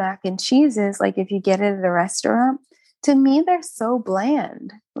vegan mac and cheeses, like if you get it at a restaurant, to me they're so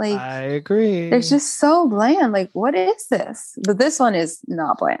bland. Like I agree. They're just so bland. Like, what is this? But this one is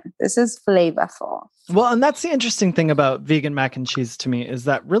not bland. This is flavorful. Well, and that's the interesting thing about vegan mac and cheese to me is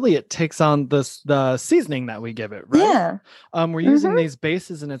that really it takes on the seasoning that we give it, right? Yeah. We're using these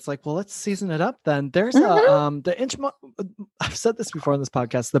bases, and it's like, well, let's season it up then. There's I've said this before on this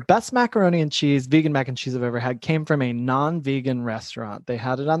podcast. The best macaroni and cheese, vegan mac and cheese I've ever had came from a non-vegan restaurant. They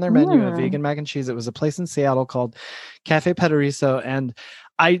had it on their menu, a vegan mac and cheese. It was a place in Seattle called Cafe Pederizo, and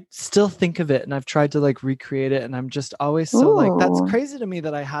I still think of it and I've tried to like recreate it. And I'm just always so like, that's crazy to me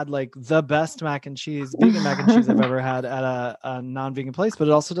that I had like the best mac and cheese, vegan mac and cheese I've ever had at a non-vegan place, but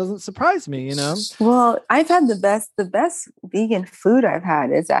it also doesn't surprise me, you know? Well, I've had the best vegan food I've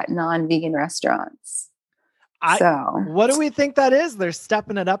had is at non-vegan restaurants. What do we think that is? They're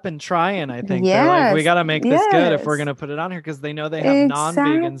stepping it up and trying, I think. They're like, we got to make this good if we're going to put it on here because they know they have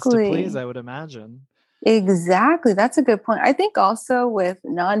non-vegans to please, I would imagine. Exactly. That's a good point. I think also with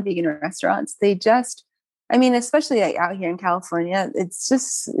non-vegan restaurants, they just, I mean, especially like out here in California,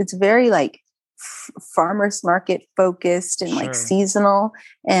 it's very like farmers market focused and like seasonal.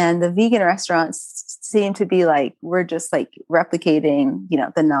 And the vegan restaurants seem to be like, we're just like replicating, you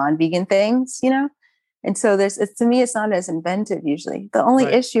know, the non-vegan things, you know? And so to me, it's not as inventive usually. The only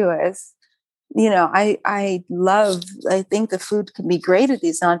issue is, you know, I think the food can be great at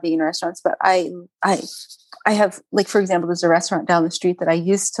these non-vegan restaurants, but I have, like, for example, there's a restaurant down the street that I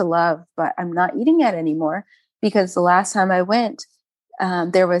used to love, but I'm not eating at anymore because the last time I went,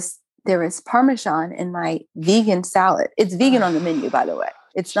 there was Parmesan in my vegan salad. It's vegan on the menu, by the way.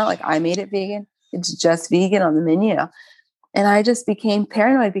 It's not like I made it vegan. It's just vegan on the menu. And I just became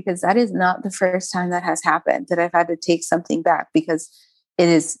paranoid because that is not the first time that has happened, that I've had to take something back because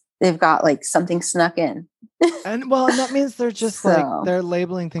they've got like something snuck in. and that means they're just like, they're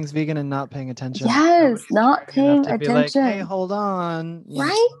labeling things vegan and not paying attention. Yes, not paying attention. Like, hey, hold on.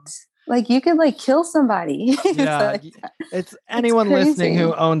 Right? Like you could like kill somebody. Yeah. It's anyone listening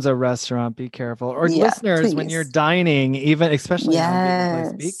who owns a restaurant, be careful. Or listeners, when you're dining, even especially in a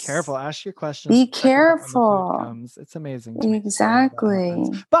place, be careful. Ask your questions. Be careful. It's amazing. Exactly.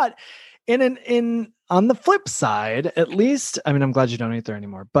 But on the flip side, at least, I mean, I'm glad you don't eat there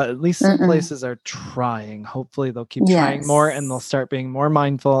anymore, but at least some places are trying. Hopefully they'll keep trying more and they'll start being more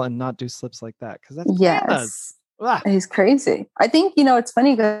mindful and not do slips like that. Because that's He's crazy. I think, you know, it's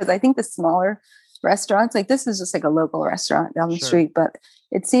funny because I think the smaller restaurants, like this is just like a local restaurant down the street, but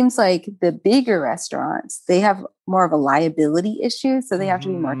it seems like the bigger restaurants, they have more of a liability issue. So they have to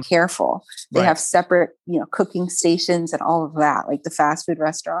be more careful. They have separate, you know, cooking stations and all of that, like the fast food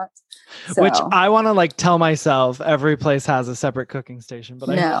restaurants. So, which I want to like tell myself every place has a separate cooking station, but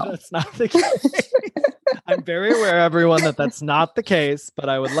I know that's not the case. I'm very aware, everyone, that's not the case, but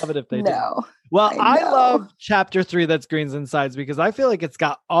I would love it if they did. Well, I love chapter 3, that's Greens and Sides, because I feel like it's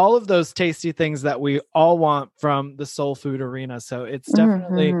got all of those tasty things that we all want from the soul food arena. So it's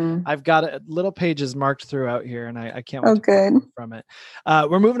definitely, I've got little pages marked throughout here, and I can't wait to learn from it.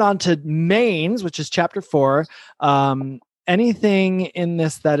 We're moving on to mains, which is chapter 4. Anything in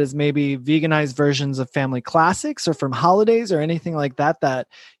this that is maybe veganized versions of family classics or from holidays or anything like that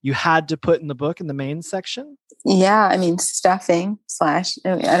you had to put in the book in the main section? Yeah, I mean, stuffing / I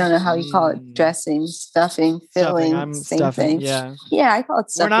don't know how you call it, dressing, stuffing, filling, same thing. Yeah, I call it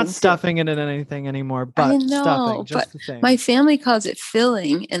stuffing. We're not stuffing it in anything anymore, but stuffing, just the same. My family calls it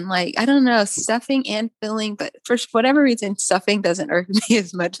filling, and like, I don't know, stuffing and filling, but for whatever reason, stuffing doesn't irk me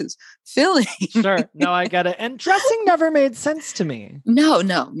as much as filling. Sure, no, I get it. And dressing never made sense to me. No,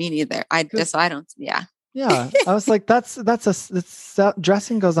 me neither. I don't. Yeah, I was like, that's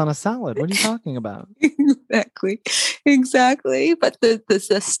dressing goes on a salad. What are you talking about? Exactly. But the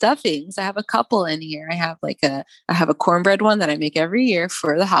stuffings, I have a couple in here. I have a cornbread one that I make every year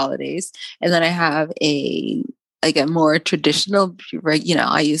for the holidays, and then I have a more traditional, you know,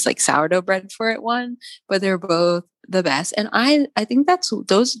 I use like sourdough bread for it one, but they're both the best. And I think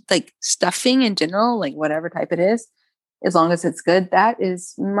those like stuffing in general, like whatever type it is, as long as it's good, that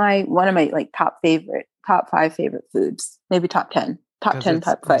is one of my like top 5 favorite foods, maybe top 10, top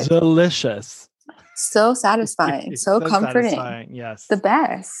 5. Delicious. So satisfying, so comforting. Satisfying, yes. The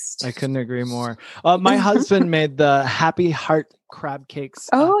best. I couldn't agree more. My husband made the Happy Heart crab cakes.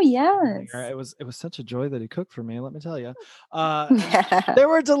 Oh yes. It was such a joy that he cooked for me, let me tell you. They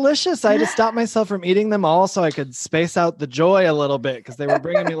were delicious. I had to stop myself from eating them all so I could space out the joy a little bit because they were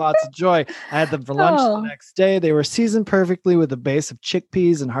bringing me lots of joy. I had them for lunch the next day. They were seasoned perfectly with a base of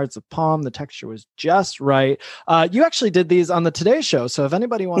chickpeas and hearts of palm. The texture was just right. You actually did these on the Today Show. So if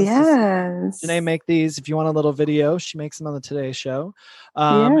anybody wants to see Janae make these, if you want a little video, she makes them on the Today Show.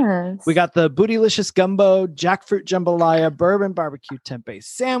 We got the Bootylicious Gumbo, Jackfruit Jambalaya, Bourbon Barbecue Tempeh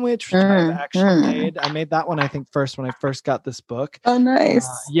Sandwich, which I've actually made. I made that one, I think, first when I first got this book. Oh, nice.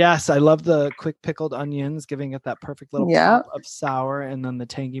 Yes, I love the quick pickled onions, giving it that perfect little pop of sour, and then the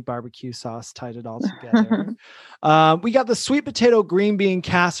tangy barbecue sauce tied it all together. We got the sweet potato green bean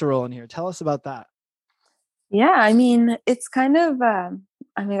casserole in here. Tell us about that. Yeah, I mean, it's kind of, oh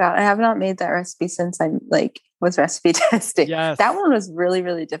my God, I have not made that recipe since I was recipe testing. Yes. That one was really,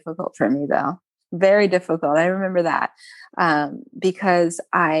 really difficult for me though. Very difficult. I remember that because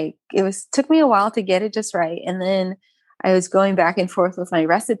took me a while to get it just right. And then I was going back and forth with my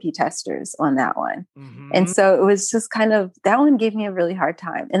recipe testers on that one. And so it was just kind of, that one gave me a really hard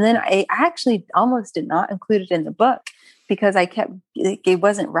time. And then I actually almost did not include it in the book because it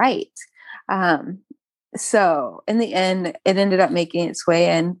wasn't right. So in the end, it ended up making its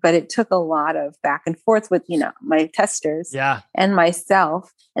way in, but it took a lot of back and forth with, my testers and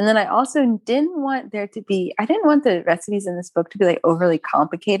myself. And then I also didn't want the recipes in this book to be overly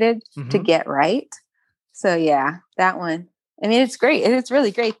complicated to get right. So yeah, that one. I mean, it's great. It's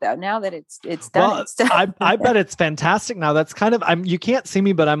really great though. Now that it's done. Well, it's done. I bet it's fantastic now. That's kind of, you can't see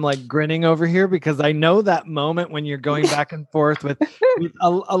me, but I'm grinning over here because I know that moment when you're going back and forth with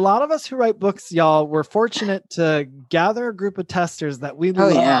a lot of us who write books, y'all. We're fortunate to gather a group of testers that we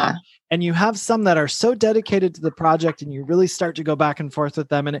love. Yeah. And you have some that are so dedicated to the project and you really start to go back and forth with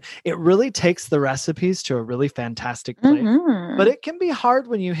them. And it really takes the recipes to a really fantastic place. But it can be hard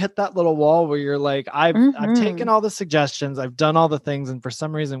when you hit that little wall where you're like, I've taken all the suggestions, I've done all the things. And for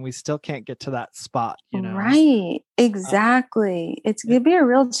some reason, we still can't get to that spot, Right. Exactly. It could be a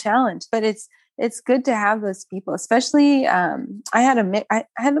real challenge, but it's good to have those people, especially, I think I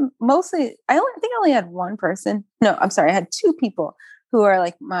only had one person. No, I'm sorry. I had two people who are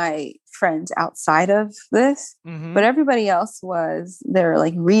my friends outside of this, but everybody else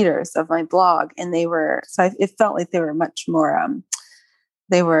they're readers of my blog, and it felt like they were much more,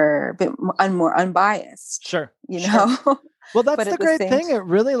 they were a bit more unbiased. Sure. Sure. Well, that's the great thing. It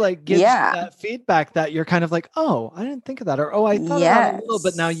really gives you that feedback that you're kind of oh, I didn't think of that. Or, oh, I thought about it a little,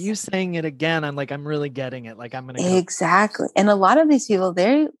 but now you saying it again, I'm I'm really getting it. I'm going to Exactly. And a lot of these people,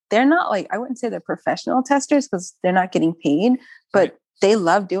 they're not I wouldn't say they're professional testers because they're not getting paid, but they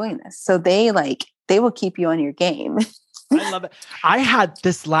love doing this. So they will keep you on your game. I love it. I had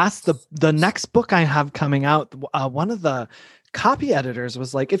this the next book I have coming out. One of the copy editors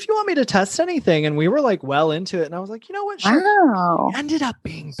was if you want me to test anything, and we were well into it, and I was you know what, sure. Wow. She ended up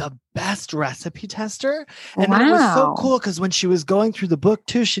being the best recipe tester, and then it was so cool because when she was going through the book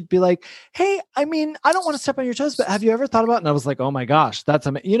too, she'd be hey, I mean, I don't want to step on your toes, but have you ever thought about it? And I was oh my gosh, that's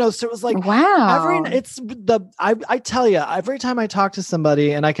amazing. So it was wow. I tell you, every time I talk to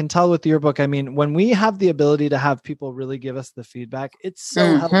somebody, and I can tell with your book, I mean, when we have the ability to have people really give us the feedback, it's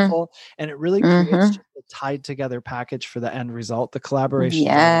so helpful, and it really creates a tied together package for the end result. The collaboration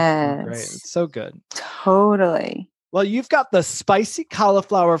is great. It's so good. Totally. Well, you've got the spicy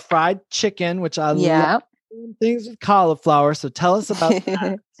cauliflower fried chicken, which I love doing things with cauliflower. So tell us about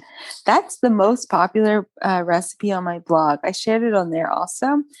that. That's the most popular recipe on my blog. I shared it on there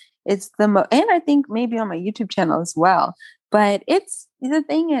also. It's and I think maybe on my YouTube channel as well. But the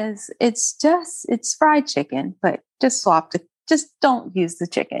thing is, it's fried chicken, but just don't use the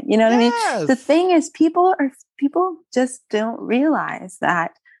chicken. You know what I mean? The thing is, people just don't realize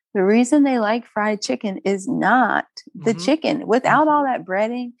that the reason they like fried chicken is not the chicken. Without all that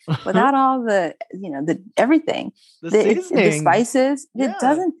breading, without all the everything, the spices, it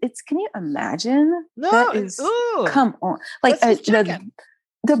doesn't. Can you imagine? No, that is, come on,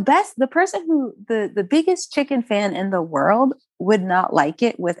 the person who the biggest chicken fan in the world would not like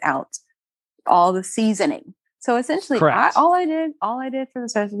it without all the seasoning. So essentially, all I did for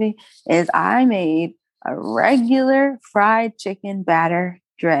this recipe is I made a regular fried chicken batter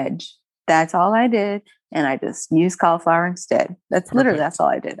dredge. That's all I did. And I just used cauliflower instead. That's literally, that's all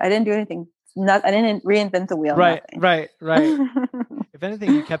I did. I didn't do anything. I didn't reinvent the wheel. Right. If If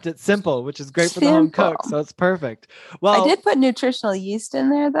anything, you kept it simple, which is great for the home cook. So it's perfect. Well, I did put nutritional yeast in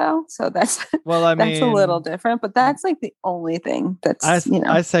there though, so that's that's a little different. But that's like the only thing that's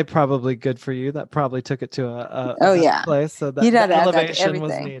I say probably good for you. That probably took it to a place. So that the elevation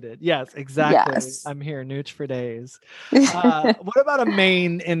was needed. Yes, exactly. Yes. I'm here, Nooch for days. What about a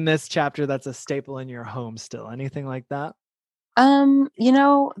main in this chapter that's a staple in your home still? Anything like that? I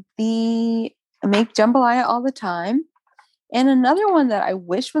make jambalaya all the time. And another one that I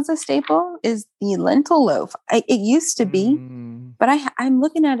wish was a staple is the lentil loaf. It used to be, but I'm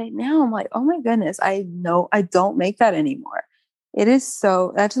looking at it now. I'm like, oh my goodness, I don't make that anymore.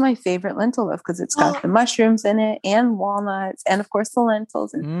 That's my favorite lentil loaf because it's got the mushrooms in it and walnuts and of course the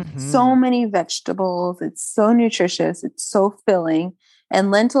lentils and so many vegetables. It's so nutritious. It's so filling.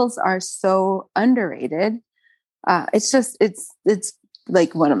 And lentils are so underrated. It's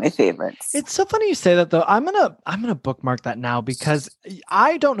like one of my favorites. It's so funny you say that though. I'm gonna bookmark that now because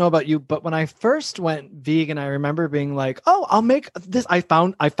I don't know about you, but when I first went vegan, I remember being like, "Oh, I'll make this." I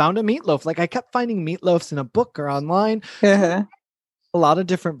found a meatloaf. Like I kept finding meatloafs in a book or online. A lot of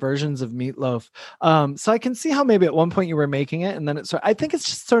different versions of meatloaf. So I can see how maybe at one point you were making it, and then I think it's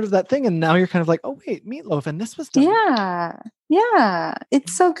just sort of that thing, and now you're kind of like, "Oh wait, meatloaf," and this was done. Yeah,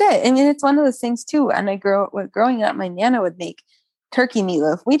 it's so good. I mean, it's one of those things too. And growing up, my Nana would make turkey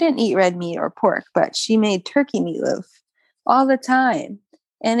meatloaf. We didn't eat red meat or pork, but she made turkey meatloaf all the time.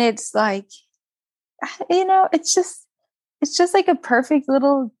 And it's like, it's just like a perfect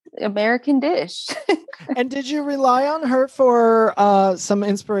little American dish. And did you rely on her for some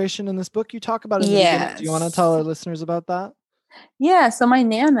inspiration in this book you talk about in the beginning? Do you want to tell our listeners about that? Yeah. So my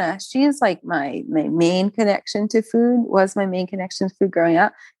Nana, she is like my main connection to food, was my main connection to food growing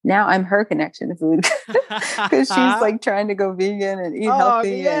up. Now I'm her connection to food because she's like trying to go vegan and eat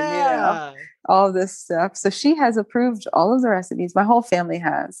healthy and, all this stuff. So she has approved all of the recipes. My whole family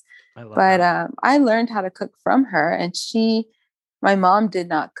has. I learned how to cook from her, and my mom did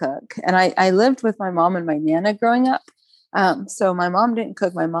not cook. And I lived with my mom and my Nana growing up. So my mom didn't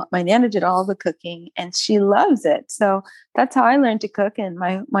cook. My Nana did all the cooking, and she loves it. So that's how I learned to cook. And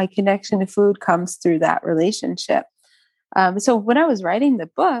my connection to food comes through that relationship. So when I was writing the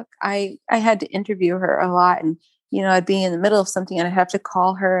book, I had to interview her a lot, and I'd be in the middle of something and I'd have to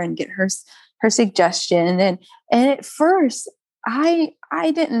call her and get her suggestion. And at first I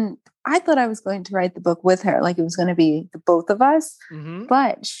thought I was going to write the book with her, like it was going to be the both of us.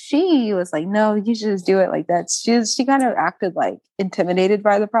 But she was like, no, you should just do it like that. She kind of acted like intimidated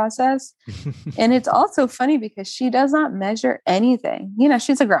by the process. And it's also funny because she does not measure anything.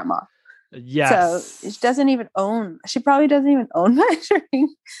 She's a grandma. Yes. So she probably doesn't even own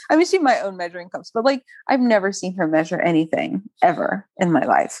measuring. I mean, she might own measuring cups, but like I've never seen her measure anything ever in my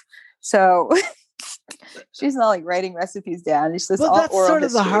life. So she's not like writing recipes down. It's just that's sort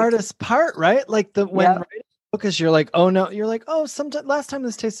of the hardest part, right? Like when writing a book is you're like, oh no, you're like, oh, last time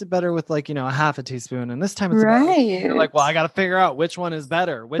this tasted better with like, a half a teaspoon, and this time it's you're like, well, I got to figure out which one is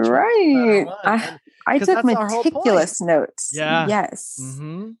better. Which one. I took meticulous notes. Yeah. Yes.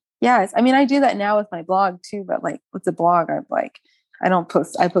 Yes. I mean, I do that now with my blog too, but like with the blog, I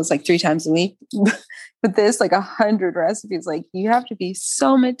post like 3 times a week. But this like 100 recipes, like you have to be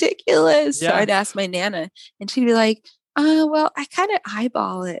so meticulous. Yeah. So I'd ask my Nana, and she'd be like, well, I kind of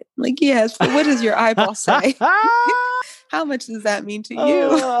eyeball it. Like, yes, but what does your eyeball say? How much does that mean to you?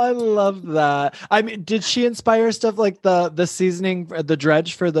 Oh, I love that. I mean, did she inspire stuff like the seasoning, the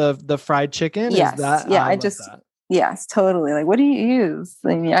dredge for the fried chicken? Yes. Yes, totally. Like, what do you use?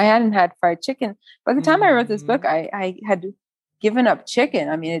 I mean, I hadn't had fried chicken. By the time I wrote this book, I had given up chicken.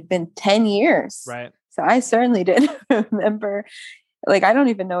 I mean, it'd been 10 years. Right. So I certainly didn't remember. Like, I don't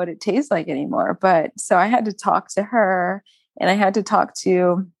even know what it tastes like anymore. But so I had to talk to her, and I had to talk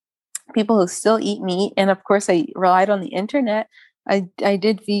to people who still eat meat. And of course, I relied on the internet. I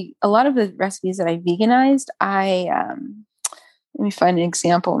did a lot of the recipes that I veganized. Let me find an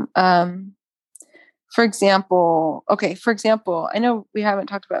example. For example, I know we haven't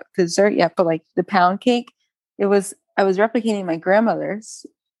talked about dessert yet, but like the pound cake, I was replicating my grandmother's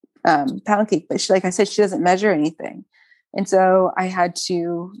pound cake, but like I said, she doesn't measure anything. And so I had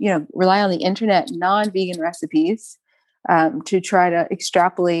to, rely on the internet, non-vegan recipes to try to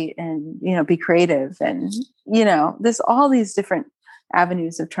extrapolate and, be creative. And, there's all these different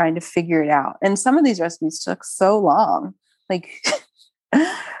avenues of trying to figure it out. And some of these recipes took so long, like,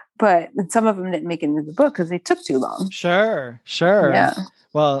 but some of them didn't make it into the book because they took too long. Sure. Yeah.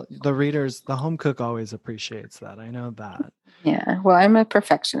 Well, the home cook always appreciates that. I know that. Yeah. Well, I'm a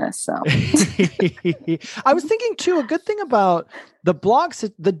perfectionist, so. I was thinking too, a good thing about the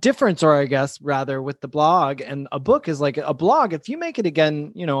blogs, the difference, or I guess rather, with the blog and a book is like a blog. If you make it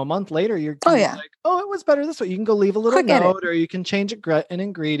again, a month later, you're like, oh, it was better this way. You can go leave a little note, or you can change an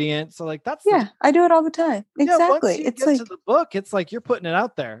ingredient. So like that's I do it all the time. Exactly. Once you get to the book, it's like you're putting it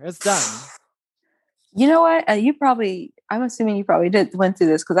out there. It's done. You know what? I'm assuming you probably went through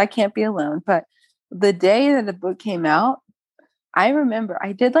this because I can't be alone. But the day that the book came out, I remember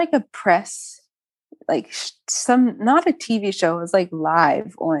I did like a press, like not a TV show, it was like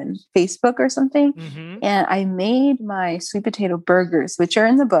live on Facebook or something. Mm-hmm. And I made my sweet potato burgers, which are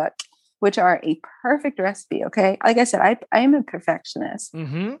in the book, which are a perfect recipe. Okay. Like I said, I am a perfectionist,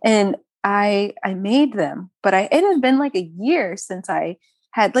 mm-hmm. and I made them, but it had been like a year since I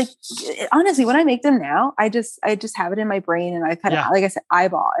had, like, honestly, when I make them now, I just have it in my brain and I kind of, like I said,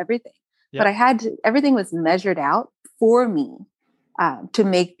 eyeball everything, but everything was measured out for me. To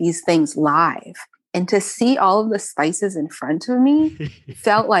make these things live and to see all of the spices in front of me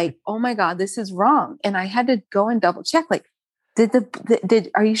felt like, oh my God, this is wrong. And I had to go and double check, like,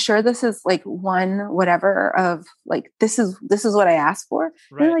 are you sure this is like one, whatever of like, this is what I asked for?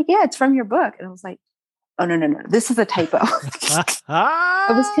 Right. They're like, yeah, it's from your book. And I was like, oh, no, this is a typo. I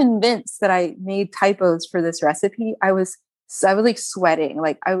was convinced that I made typos for this recipe. I was like sweating.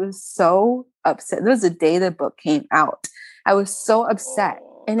 Like I was so upset. There was a day the book came out. I was so upset.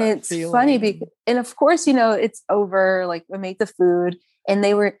 And it's funny because, and of course, it's over, like I made the food and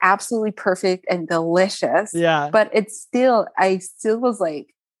they were absolutely perfect and delicious. Yeah. But I still was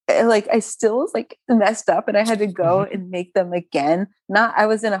messed up and I had to go and make them again. I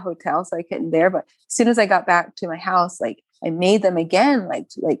was in a hotel, so I couldn't there. But as soon as I got back to my house, like I made them again.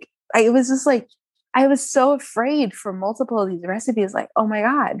 It was just like, I was so afraid for multiple of these recipes, like, oh my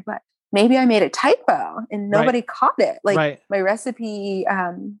God, but maybe I made a typo and nobody caught it. Like my recipe,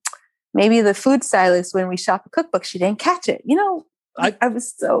 maybe the food stylist, when we shot the cookbook, she didn't catch it. I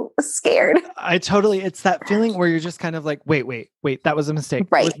was so scared. It's that feeling where you're just kind of like, wait, that was a mistake.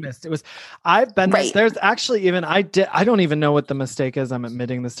 Right. It was missed. I've been, there's actually even, I don't even know what the mistake is. I'm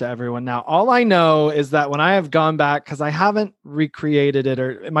admitting this to everyone now. All I know is that when I have gone back, cause I haven't recreated it,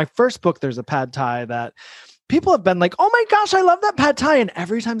 or in my first book, there's a pad thai that people have been like, oh my gosh, I love that pad thai. And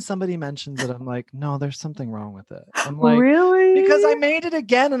every time somebody mentions it, I'm like, no, there's something wrong with it. I'm like, really? Because I made it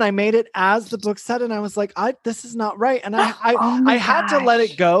again and I made it as the book said. And I was like, this is not right. And I had to let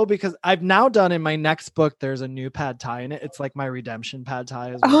it go because I've now done in my next book, there's a new pad thai in it. It's like my redemption pad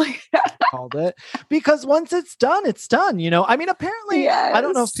thai is what I called it. Because once it's done, it's done. I mean, apparently, I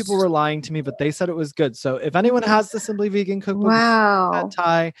don't know if people were lying to me, but they said it was good. So if anyone has the Simply Vegan cookbook, pad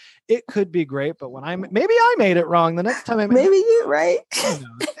thai, it could be great. But maybe I made it wrong the next time I made maybe you right.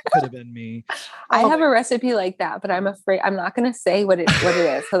 It could have been me. I have a recipe like that, but I'm afraid I'm not going to say what it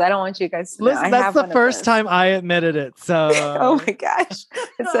is because I don't want you guys to know. Listen, that's the first time I admitted it. So oh my gosh,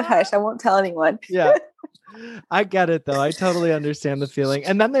 it's a hush. I won't tell anyone. Yeah. I get it though. I totally understand the feeling.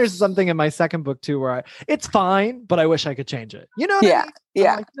 And then there's something in my second book too where it's fine, but I wish I could change it. You know what I mean?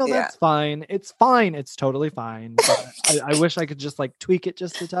 Yeah. Like, no, that's fine. It's fine. It's totally fine. But I wish I could just like tweak it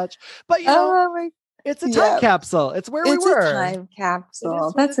just a touch. But it's a time capsule. It's where we were. It's a time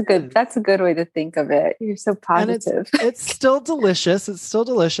capsule. That's a good way to think of it. You're so positive. And it's still delicious.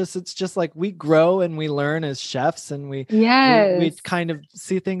 It's just like we grow and we learn as chefs, and we kind of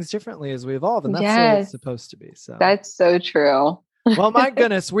see things differently as we evolve, and that's what it's supposed to be. So that's so true. Well, my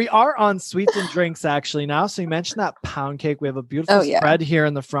goodness, we are on sweets and drinks actually now. So you mentioned that pound cake. We have a beautiful spread here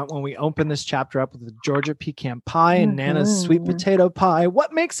in the front when we open this chapter up with the Georgia pecan pie and Nana's sweet potato pie.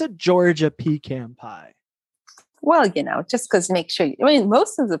 What makes a Georgia pecan pie? Well, just because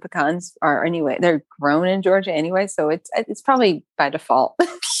most of the pecans are anyway, they're grown in Georgia anyway. So it's probably by default.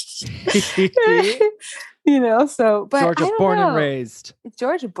 So, but Georgia born and raised.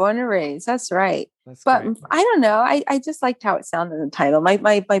 Georgia born and raised. That's right. But great. I don't know. I just liked how it sounded in the title.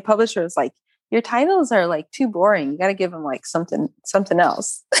 My publisher was like, your titles are like too boring. You got to give them like something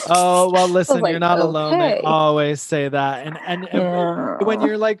else. Oh, well, listen, you're not alone. They always say that. And when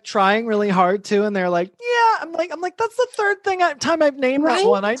you're like trying really hard to, and they're like, I'm like, that's the third time I've named that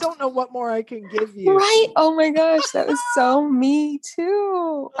one. I don't know what more I can give you. Right. Oh my gosh. That was so me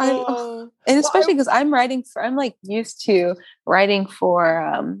too. And especially because I'm like used to writing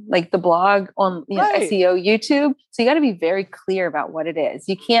for like the blog on SEO YouTube. So you got to be very clear about what it is.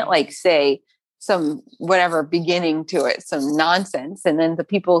 You can't like say some whatever beginning to it, some nonsense. And then the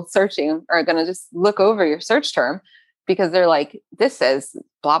people searching are going to just look over your search term because they're like, this says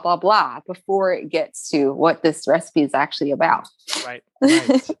blah, blah, blah, before it gets to what this recipe is actually about. Right.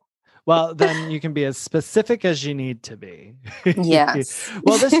 Well, then you can be as specific as you need to be. Yes.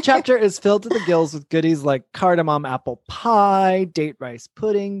 Well, this chapter is filled to the gills with goodies like cardamom apple pie, date rice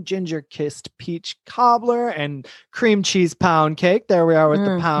pudding, ginger kissed peach cobbler, and cream cheese pound cake. There we are with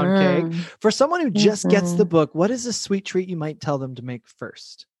the pound cake. For someone who just gets the book, what is a sweet treat you might tell them to make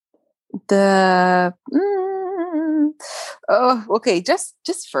first?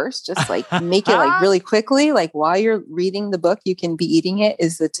 Just first, just like make it like really quickly, like while you're reading the book you can be eating it,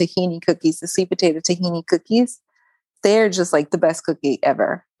 is the tahini cookies, the sweet potato tahini cookies. They're just like the best cookie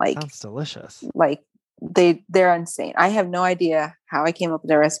ever. Like, sounds delicious. Like they're insane. I have no idea how I came up with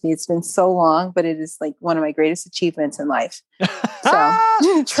the recipe. It's been so long, but it is like one of my greatest achievements in life. So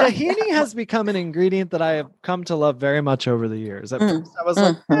tahini has become an ingredient that I have come to love very much over the years. At first I was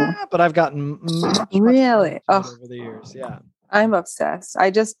like, but I've gotten really over the years. Yeah, I'm obsessed.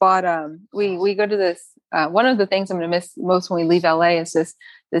 I just bought we go to this one of the things I'm going to miss most when we leave LA is this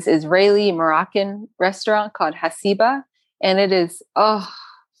Israeli Moroccan restaurant called Hasiba, and it is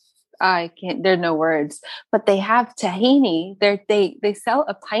I can't, there are no words, but they have tahini. They sell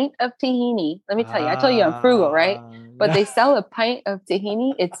a pint of tahini. Let me tell you, I told you I'm frugal, right? But they sell a pint of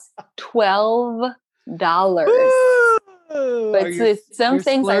tahini. It's $12. But some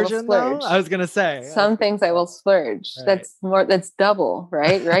things I will splurge. Though? I was going to say. Some things I will splurge. Right. That's double,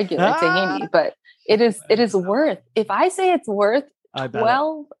 right? Regular tahini. But it is worth, if I say it's worth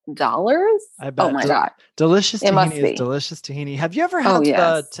 $12, I bet. Oh my God. Delicious tahini is delicious tahini. Have you ever had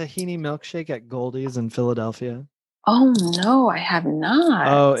the tahini milkshake at Goldie's in Philadelphia? Oh no, I have not.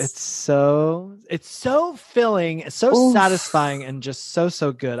 Oh, it's so filling, so satisfying, and just so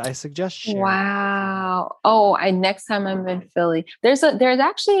good. I suggest sharing. Wow. Next time I'm in Philly, there's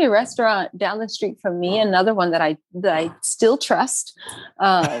actually a restaurant down the street from me, another one that I still trust.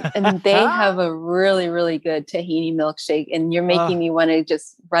 And they have a really, really good tahini milkshake, and you're making me want to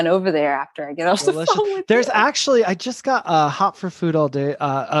just run over there after I get off the phone with There's actually, I just got Hot for Food All Day,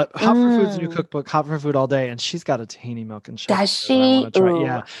 Hot for Food's new cookbook, Hot for Food All Day, and she's got a tahini milk and shake. Does she?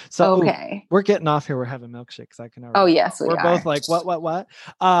 Yeah. So we're getting off here. We're having milkshakes. I can. Yes, we're both like what?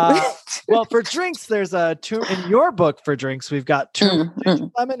 Well, for drinks, there's in your book for drinks, we've got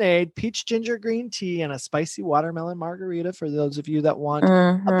lemonade, peach ginger green tea, and a spicy watermelon margarita. For those of you that want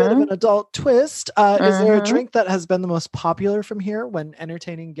a bit of an adult twist, is there a drink that has been the most popular from here when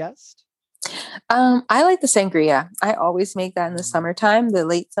entertaining guests? I like the sangria. I always make that in the summertime, the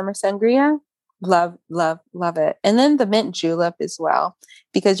late summer sangria. Love it. And then the mint julep as well,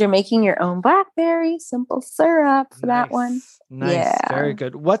 because you're making your own blackberry simple syrup for that one. Nice. Yeah. Very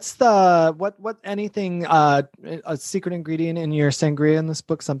good. What's anything, a secret ingredient in your sangria in this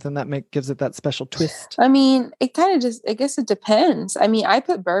book? Something that gives it that special twist? I mean, it kind of I guess it depends. I mean, I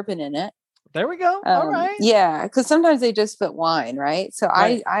put bourbon in it. There we go. All right. Yeah. Cause sometimes they just put wine. Right. So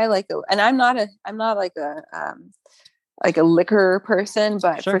right. I like it. And I'm not like a liquor person,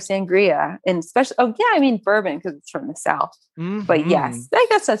 but for sangria, and especially, bourbon, because it's from the South. But yes, I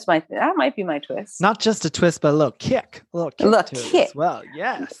guess that might be my twist. Not just a twist, but a little kick. A little kick. As well,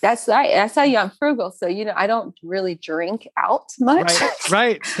 yes. That's right. I tell you, I'm frugal, so I don't really drink out much.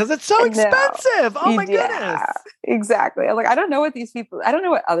 Right, because it's so expensive. Oh my goodness. Exactly. I'm like, I don't know what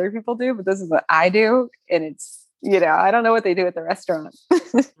other people do, but this is what I do, and it's I don't know what they do at the restaurant.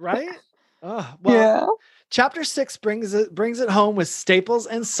 Right. Oh well. Yeah. Chapter 6 brings it home with staples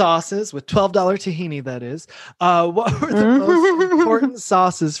and sauces, with $12 tahini, that is. What were the most important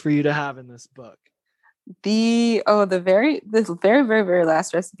sauces for you to have in this book? The very, very, very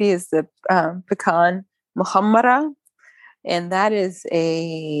last recipe is the pecan muhammara. And that is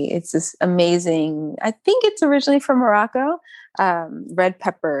it's this amazing, I think it's originally from Morocco, red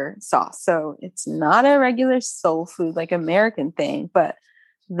pepper sauce. So it's not a regular soul food like American thing, but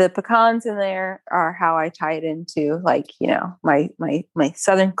the pecans in there are how I tie it into my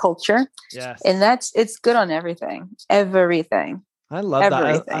Southern culture. Yes. And it's good on everything. I love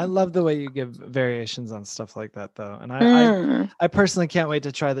that. I love the way you give variations on stuff like that, though. And I personally can't wait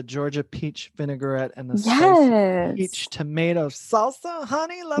to try the Georgia peach vinaigrette and the spicy peach tomato salsa.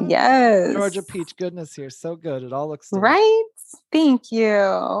 Honey, love Georgia peach goodness here. So good. It all looks delicious. Right. Thank you.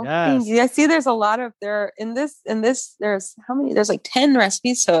 Yes. Thank you. I see there's a lot of there's how many? There's like 10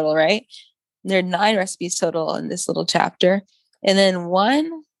 recipes total, right? There are 9 recipes total in this little chapter. And then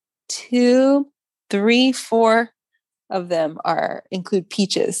 1, 2, 3, 4 of them include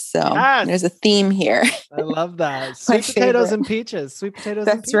peaches. So there's a theme here. I love that. Sweet potatoes and peaches. Sweet potatoes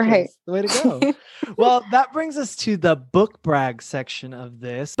and peaches. That's right. The way to go. Well, that brings us to the book brag section of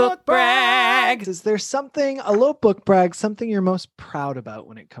this. Book brag! Is there a little book brag, something you're most proud about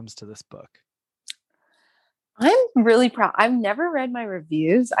when it comes to this book? I'm really proud. I've never read my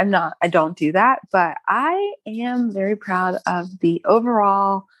reviews. I don't do that, but I am very proud of the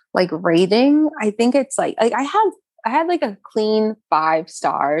overall like rating. I think it's like I had like a clean 5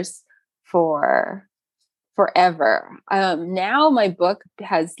 stars for forever. Now my book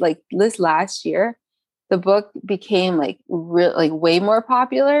has like this last year, the book became like like way more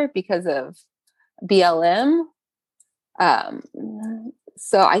popular because of BLM.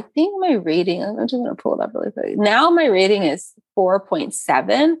 So I think my rating, I'm just going to pull it up really quick. Now my rating is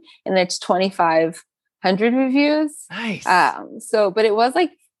 4.7 and it's 2,500 reviews. Nice. But it was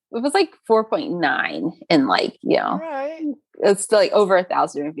like 4.9 and like, right. It's still like over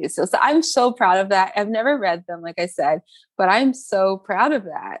 1,000 reviews. So I'm so proud of that. I've never read them, like I said, but I'm so proud of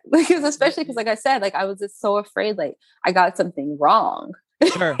that. Because especially because like I said, like I was just so afraid, like I got something wrong.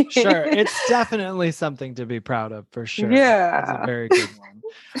 Sure. It's definitely something to be proud of for sure. Yeah. That's a very good one.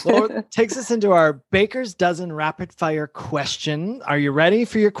 Well, it takes us into our Baker's Dozen rapid fire question. Are you ready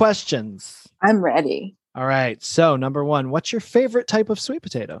for your questions? I'm ready. All right. So number 1, what's your favorite type of sweet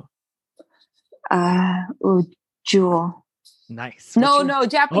potato? Jewel. Nice. No,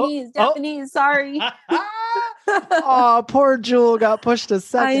 Japanese. Sorry. Oh, poor Jewel got pushed to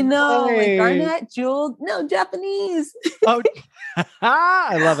second. I know. Place. Like Garnett, Jewel. No, Japanese. Oh,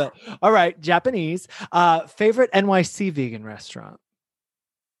 I love it. All right, Japanese. Favorite NYC vegan restaurant?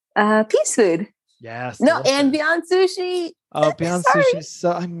 Peace Food. Yes. No, and Beyond Sushi. Oh, Beyond Sushi.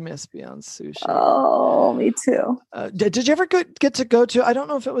 So I miss Beyond Sushi. Oh, me too. Did you ever get to go to, I don't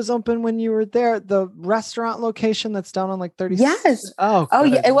know if it was open when you were there, the restaurant location that's down on like 30? Yes. Oh,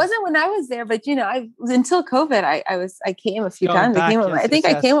 yeah. It wasn't when I was there, but until COVID, I came a few times. I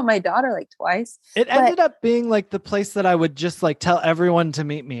came with my daughter like twice. It ended up being like the place that I would just like tell everyone to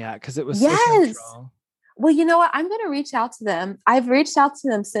meet me at because it was so central. Well, you know what? I'm going to reach out to them. I've reached out to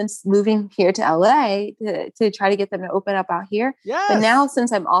them since moving here to LA to try to get them to open up out here. Yes. But now,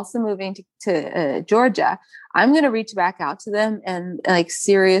 since I'm also moving to Georgia, I'm going to reach back out to them and like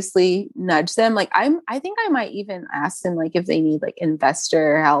seriously nudge them. Like I think I might even ask them like if they need like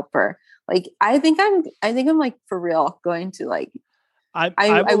investor help or like I think I'm like for real going to like.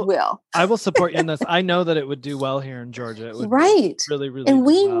 I will. I will support you in this. I know that it would do well here in Georgia. It would really, and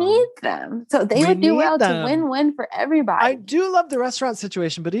we need them. So they would do well to win-win for everybody. I do love the restaurant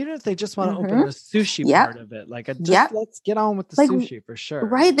situation, but even if they just want to open the sushi part of it, like let's get on with the sushi for sure.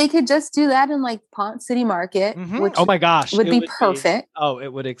 Right? They could just do that in like Ponce City Market, which oh my gosh, would be perfect.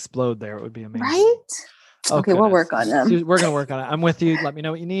 It would explode there. It would be amazing. Right? Okay, we'll work on them. We're going to work on it. I'm with you. Let me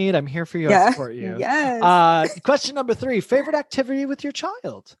know what you need. I'm here for you. I support you. Yes. Question number 3, favorite activity with your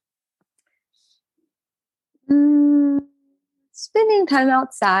child? Spending time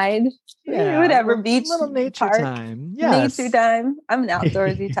outside. Yeah. Whatever, beach. Little nature park, time. Yes. Nature time. I'm an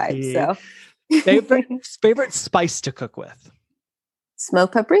outdoorsy type, so. Favorite spice to cook with?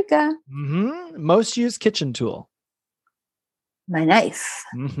 Smoked paprika. Most used kitchen tool? My knife.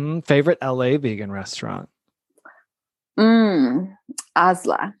 Favorite LA vegan restaurant?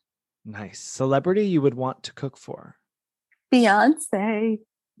 Asla. Nice. Celebrity you would want to cook for? Beyonce.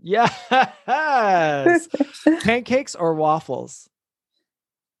 Yes. Pancakes or waffles?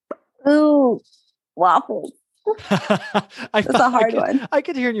 Ooh, waffles. That's a hard one. I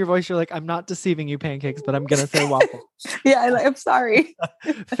could hear in your voice, you're like, I'm not deceiving you, pancakes, but I'm going to say waffles. Yeah, I'm sorry.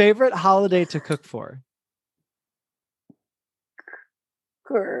 Favorite holiday to cook for?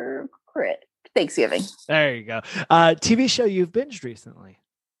 Thanksgiving. There you go. TV show you've binged recently?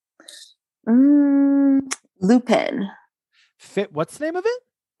 Lupin. What's the name of it?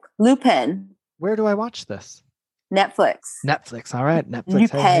 Lupin. Where do I watch this? Netflix. All right. Netflix.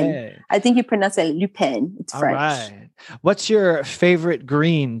 Lupin. Hey. I think you pronounce it Lupin. It's French. All right. What's your favorite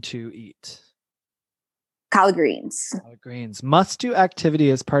green to eat? Collard greens. Collard greens. Must-do activity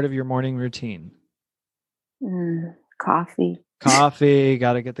as part of your morning routine? Coffee. Got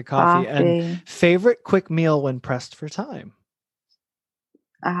to get the coffee. And favorite quick meal when pressed for time?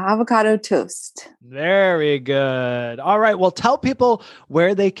 Avocado toast. Very good. All right. Well, tell people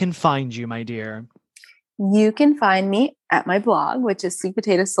where they can find you, my dear. You can find me at my blog, which is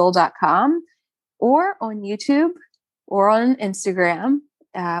sweetpotatosoul.com, or on YouTube, or on Instagram,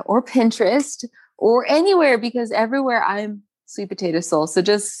 or Pinterest, or anywhere, because everywhere I'm Sweet Potato Soul. So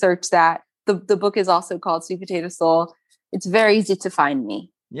just search that. The book is also called Sweet Potato Soul. It's very easy to find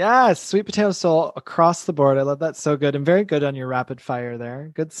me. Yes, sweet potato sole across the board. I love that. So good and very good on your rapid fire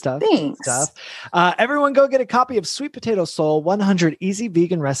there. Good stuff. Thanks. Good stuff. Everyone go get a copy of Sweet Potato Sole, 100 easy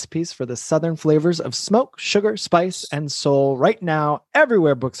vegan recipes for the southern flavors of smoke, sugar, spice, and soul right now,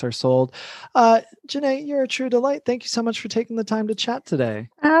 everywhere books are sold. Janae, you're a true delight. Thank you so much for taking the time to chat today.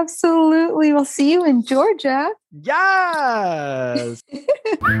 Absolutely. We'll see you in Georgia. Yes.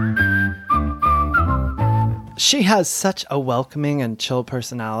 She has such a welcoming and chill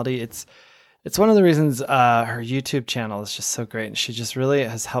personality. It's one of the reasons her YouTube channel is just so great. And she just really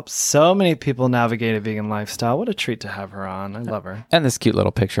has helped so many people navigate a vegan lifestyle. What a treat to have her on. I love her. And this cute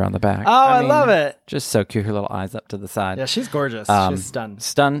little picture on the back. Oh, I love it. Just so cute. Her little eyes up to the side. Yeah, she's gorgeous. She's stunned.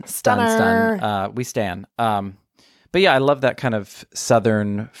 Stun. We stan. But yeah, I love that kind of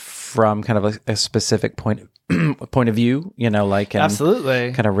Southern from kind of a specific point of view,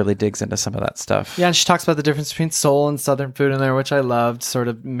 absolutely kind of really digs into some of that stuff. Yeah, and she talks about the difference between soul and Southern food in there, which I loved, sort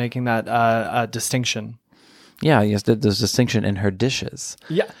of making that distinction. Yeah, yes, there's distinction in her dishes.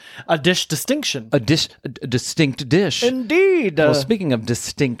 Yeah, a dish distinction. A distinct dish. Indeed. Well, speaking of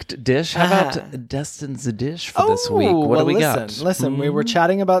distinct dish, how about Dustin's dish for this week? What do we got? Listen, we were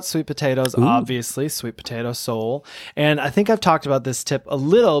chatting about sweet potatoes, obviously, sweet potato sole. And I think I've talked about this tip a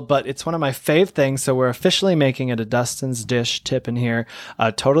little, but it's one of my fave things. So we're officially making it a Dustin's dish tip in here.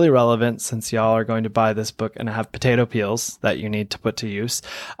 Totally relevant since y'all are going to buy this book and have potato peels that you need to put to use.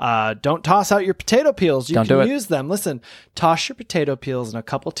 Don't toss out your potato peels. You can use them. Listen, toss your potato peels in a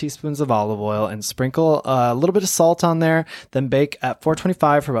couple teaspoons of olive oil and sprinkle a little bit of salt on there. Then bake at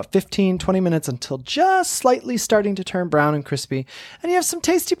 425 for about 15-20 minutes until just slightly starting to turn brown and crispy. And you have some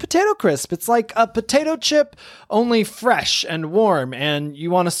tasty potato crisp. It's like a potato chip, only fresh and warm. And you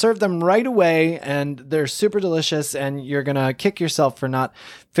want to serve them right away. And they're super delicious. And you're going to kick yourself for not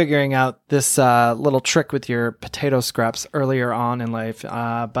figuring out this little trick with your potato scraps earlier on in life.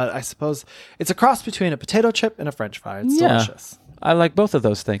 But I suppose it's a cross between a potato chip and a French fry. It's delicious. I like both of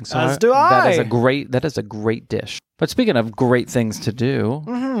those things. As do I. That is a great dish. But speaking of great things to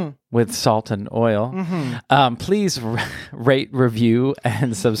do with salt and oil, please rate, review,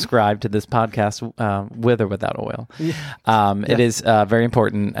 and subscribe to this podcast with or without oil. It is very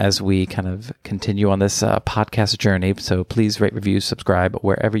important as we kind of continue on this podcast journey. So please rate, review, subscribe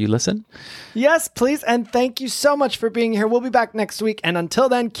wherever you listen. Yes, please. And thank you so much for being here. We'll be back next week. And until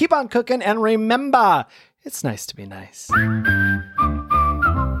then, keep on cooking. And remember, it's nice to be nice.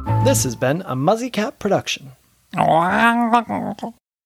 This has been a Muzzy Cat production.